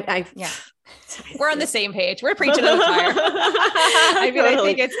on the same page. We're preaching to the choir.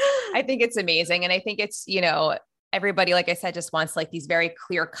 I think it's amazing. And I think it's, everybody, like I said, just wants like these very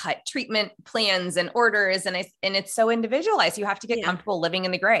clear cut treatment plans and orders. And it's so individualized. You have to get comfortable living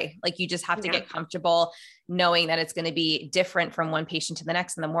in the gray. Like you just have to get comfortable knowing that it's going to be different from one patient to the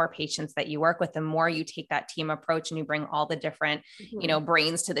next. And the more patients that you work with, the more you take that team approach and you bring all the different,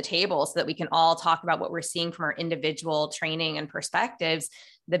 brains to the table so that we can all talk about what we're seeing from our individual training and perspectives,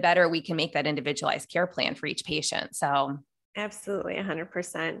 the better we can make that individualized care plan for each patient. So absolutely,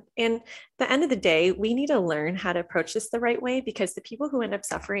 100%. And at the end of the day, we need to learn how to approach this the right way, because the people who end up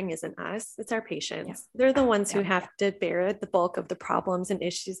suffering isn't us, it's our patients. Yeah. They're the ones who have to bear the bulk of the problems and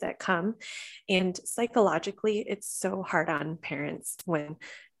issues that come. And psychologically, it's so hard on parents when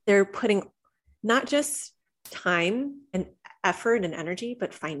they're putting not just time and effort and energy,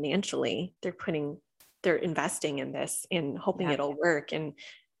 but financially, they're investing in this and hoping it'll work. And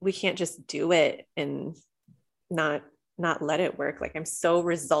we can't just do it and not let it work. Like, I'm so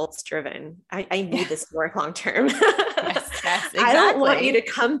results driven. I need this to work long term. Yes, exactly. I don't want you to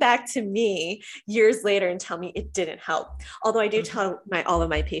come back to me years later and tell me it didn't help. Although I do tell all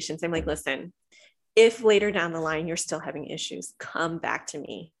of my patients, I'm like, listen, if later down the line you're still having issues, come back to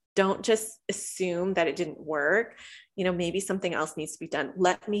me. Don't just assume that it didn't work. Maybe something else needs to be done.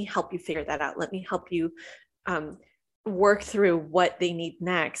 Let me help you figure that out. Let me help you work through what they need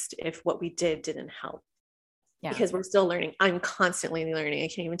next if what we didn't help. Yeah. Because we're still learning. I'm constantly learning. I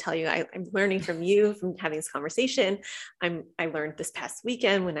can't even tell you. I'm learning from you, from having this conversation. I learned this past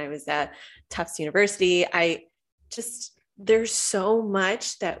weekend when I was at Tufts University. There's so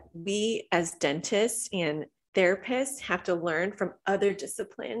much that we as dentists and therapists have to learn from other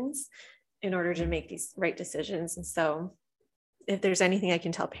disciplines in order to make these right decisions. And so if there's anything I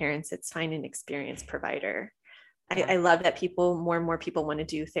can tell parents, it's find an experienced provider. I love that more and more people want to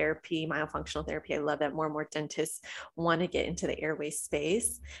do therapy, myofunctional therapy. I love that more and more dentists want to get into the airway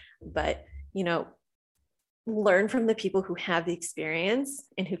space, but, learn from the people who have the experience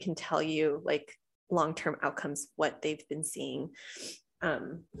and who can tell you like long-term outcomes, what they've been seeing,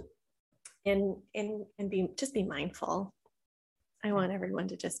 and be mindful. I want everyone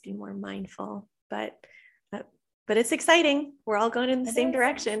to just be more mindful, but it's exciting. We're all going in the same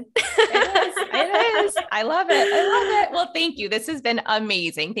direction. It is. I love it. Well, thank you. This has been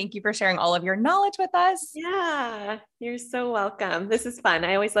amazing. Thank you for sharing all of your knowledge with us. Yeah, you're so welcome. This is fun.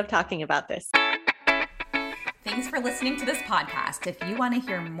 I always love talking about this. Thanks for listening to this podcast. If you want to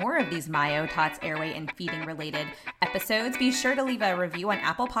hear more of these Myo, Tots, Airway, and feeding related episodes, be sure to leave a review on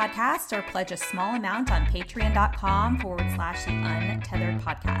Apple Podcasts or pledge a small amount on patreon.com/the Untethered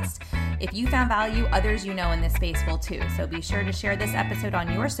Podcast. If you found value, others in this space will too. So be sure to share this episode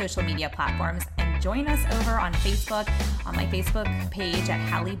on your social media platforms and join us over on Facebook, on my Facebook page at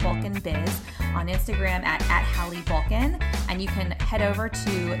Hallie Bulkin Biz, on Instagram at Hallie Bulkin, and you can head over to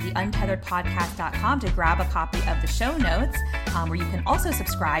theuntetheredpodcast.com to grab a copy of the show notes, where you can also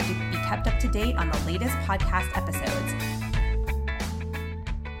subscribe to be kept up to date on the latest podcast episodes.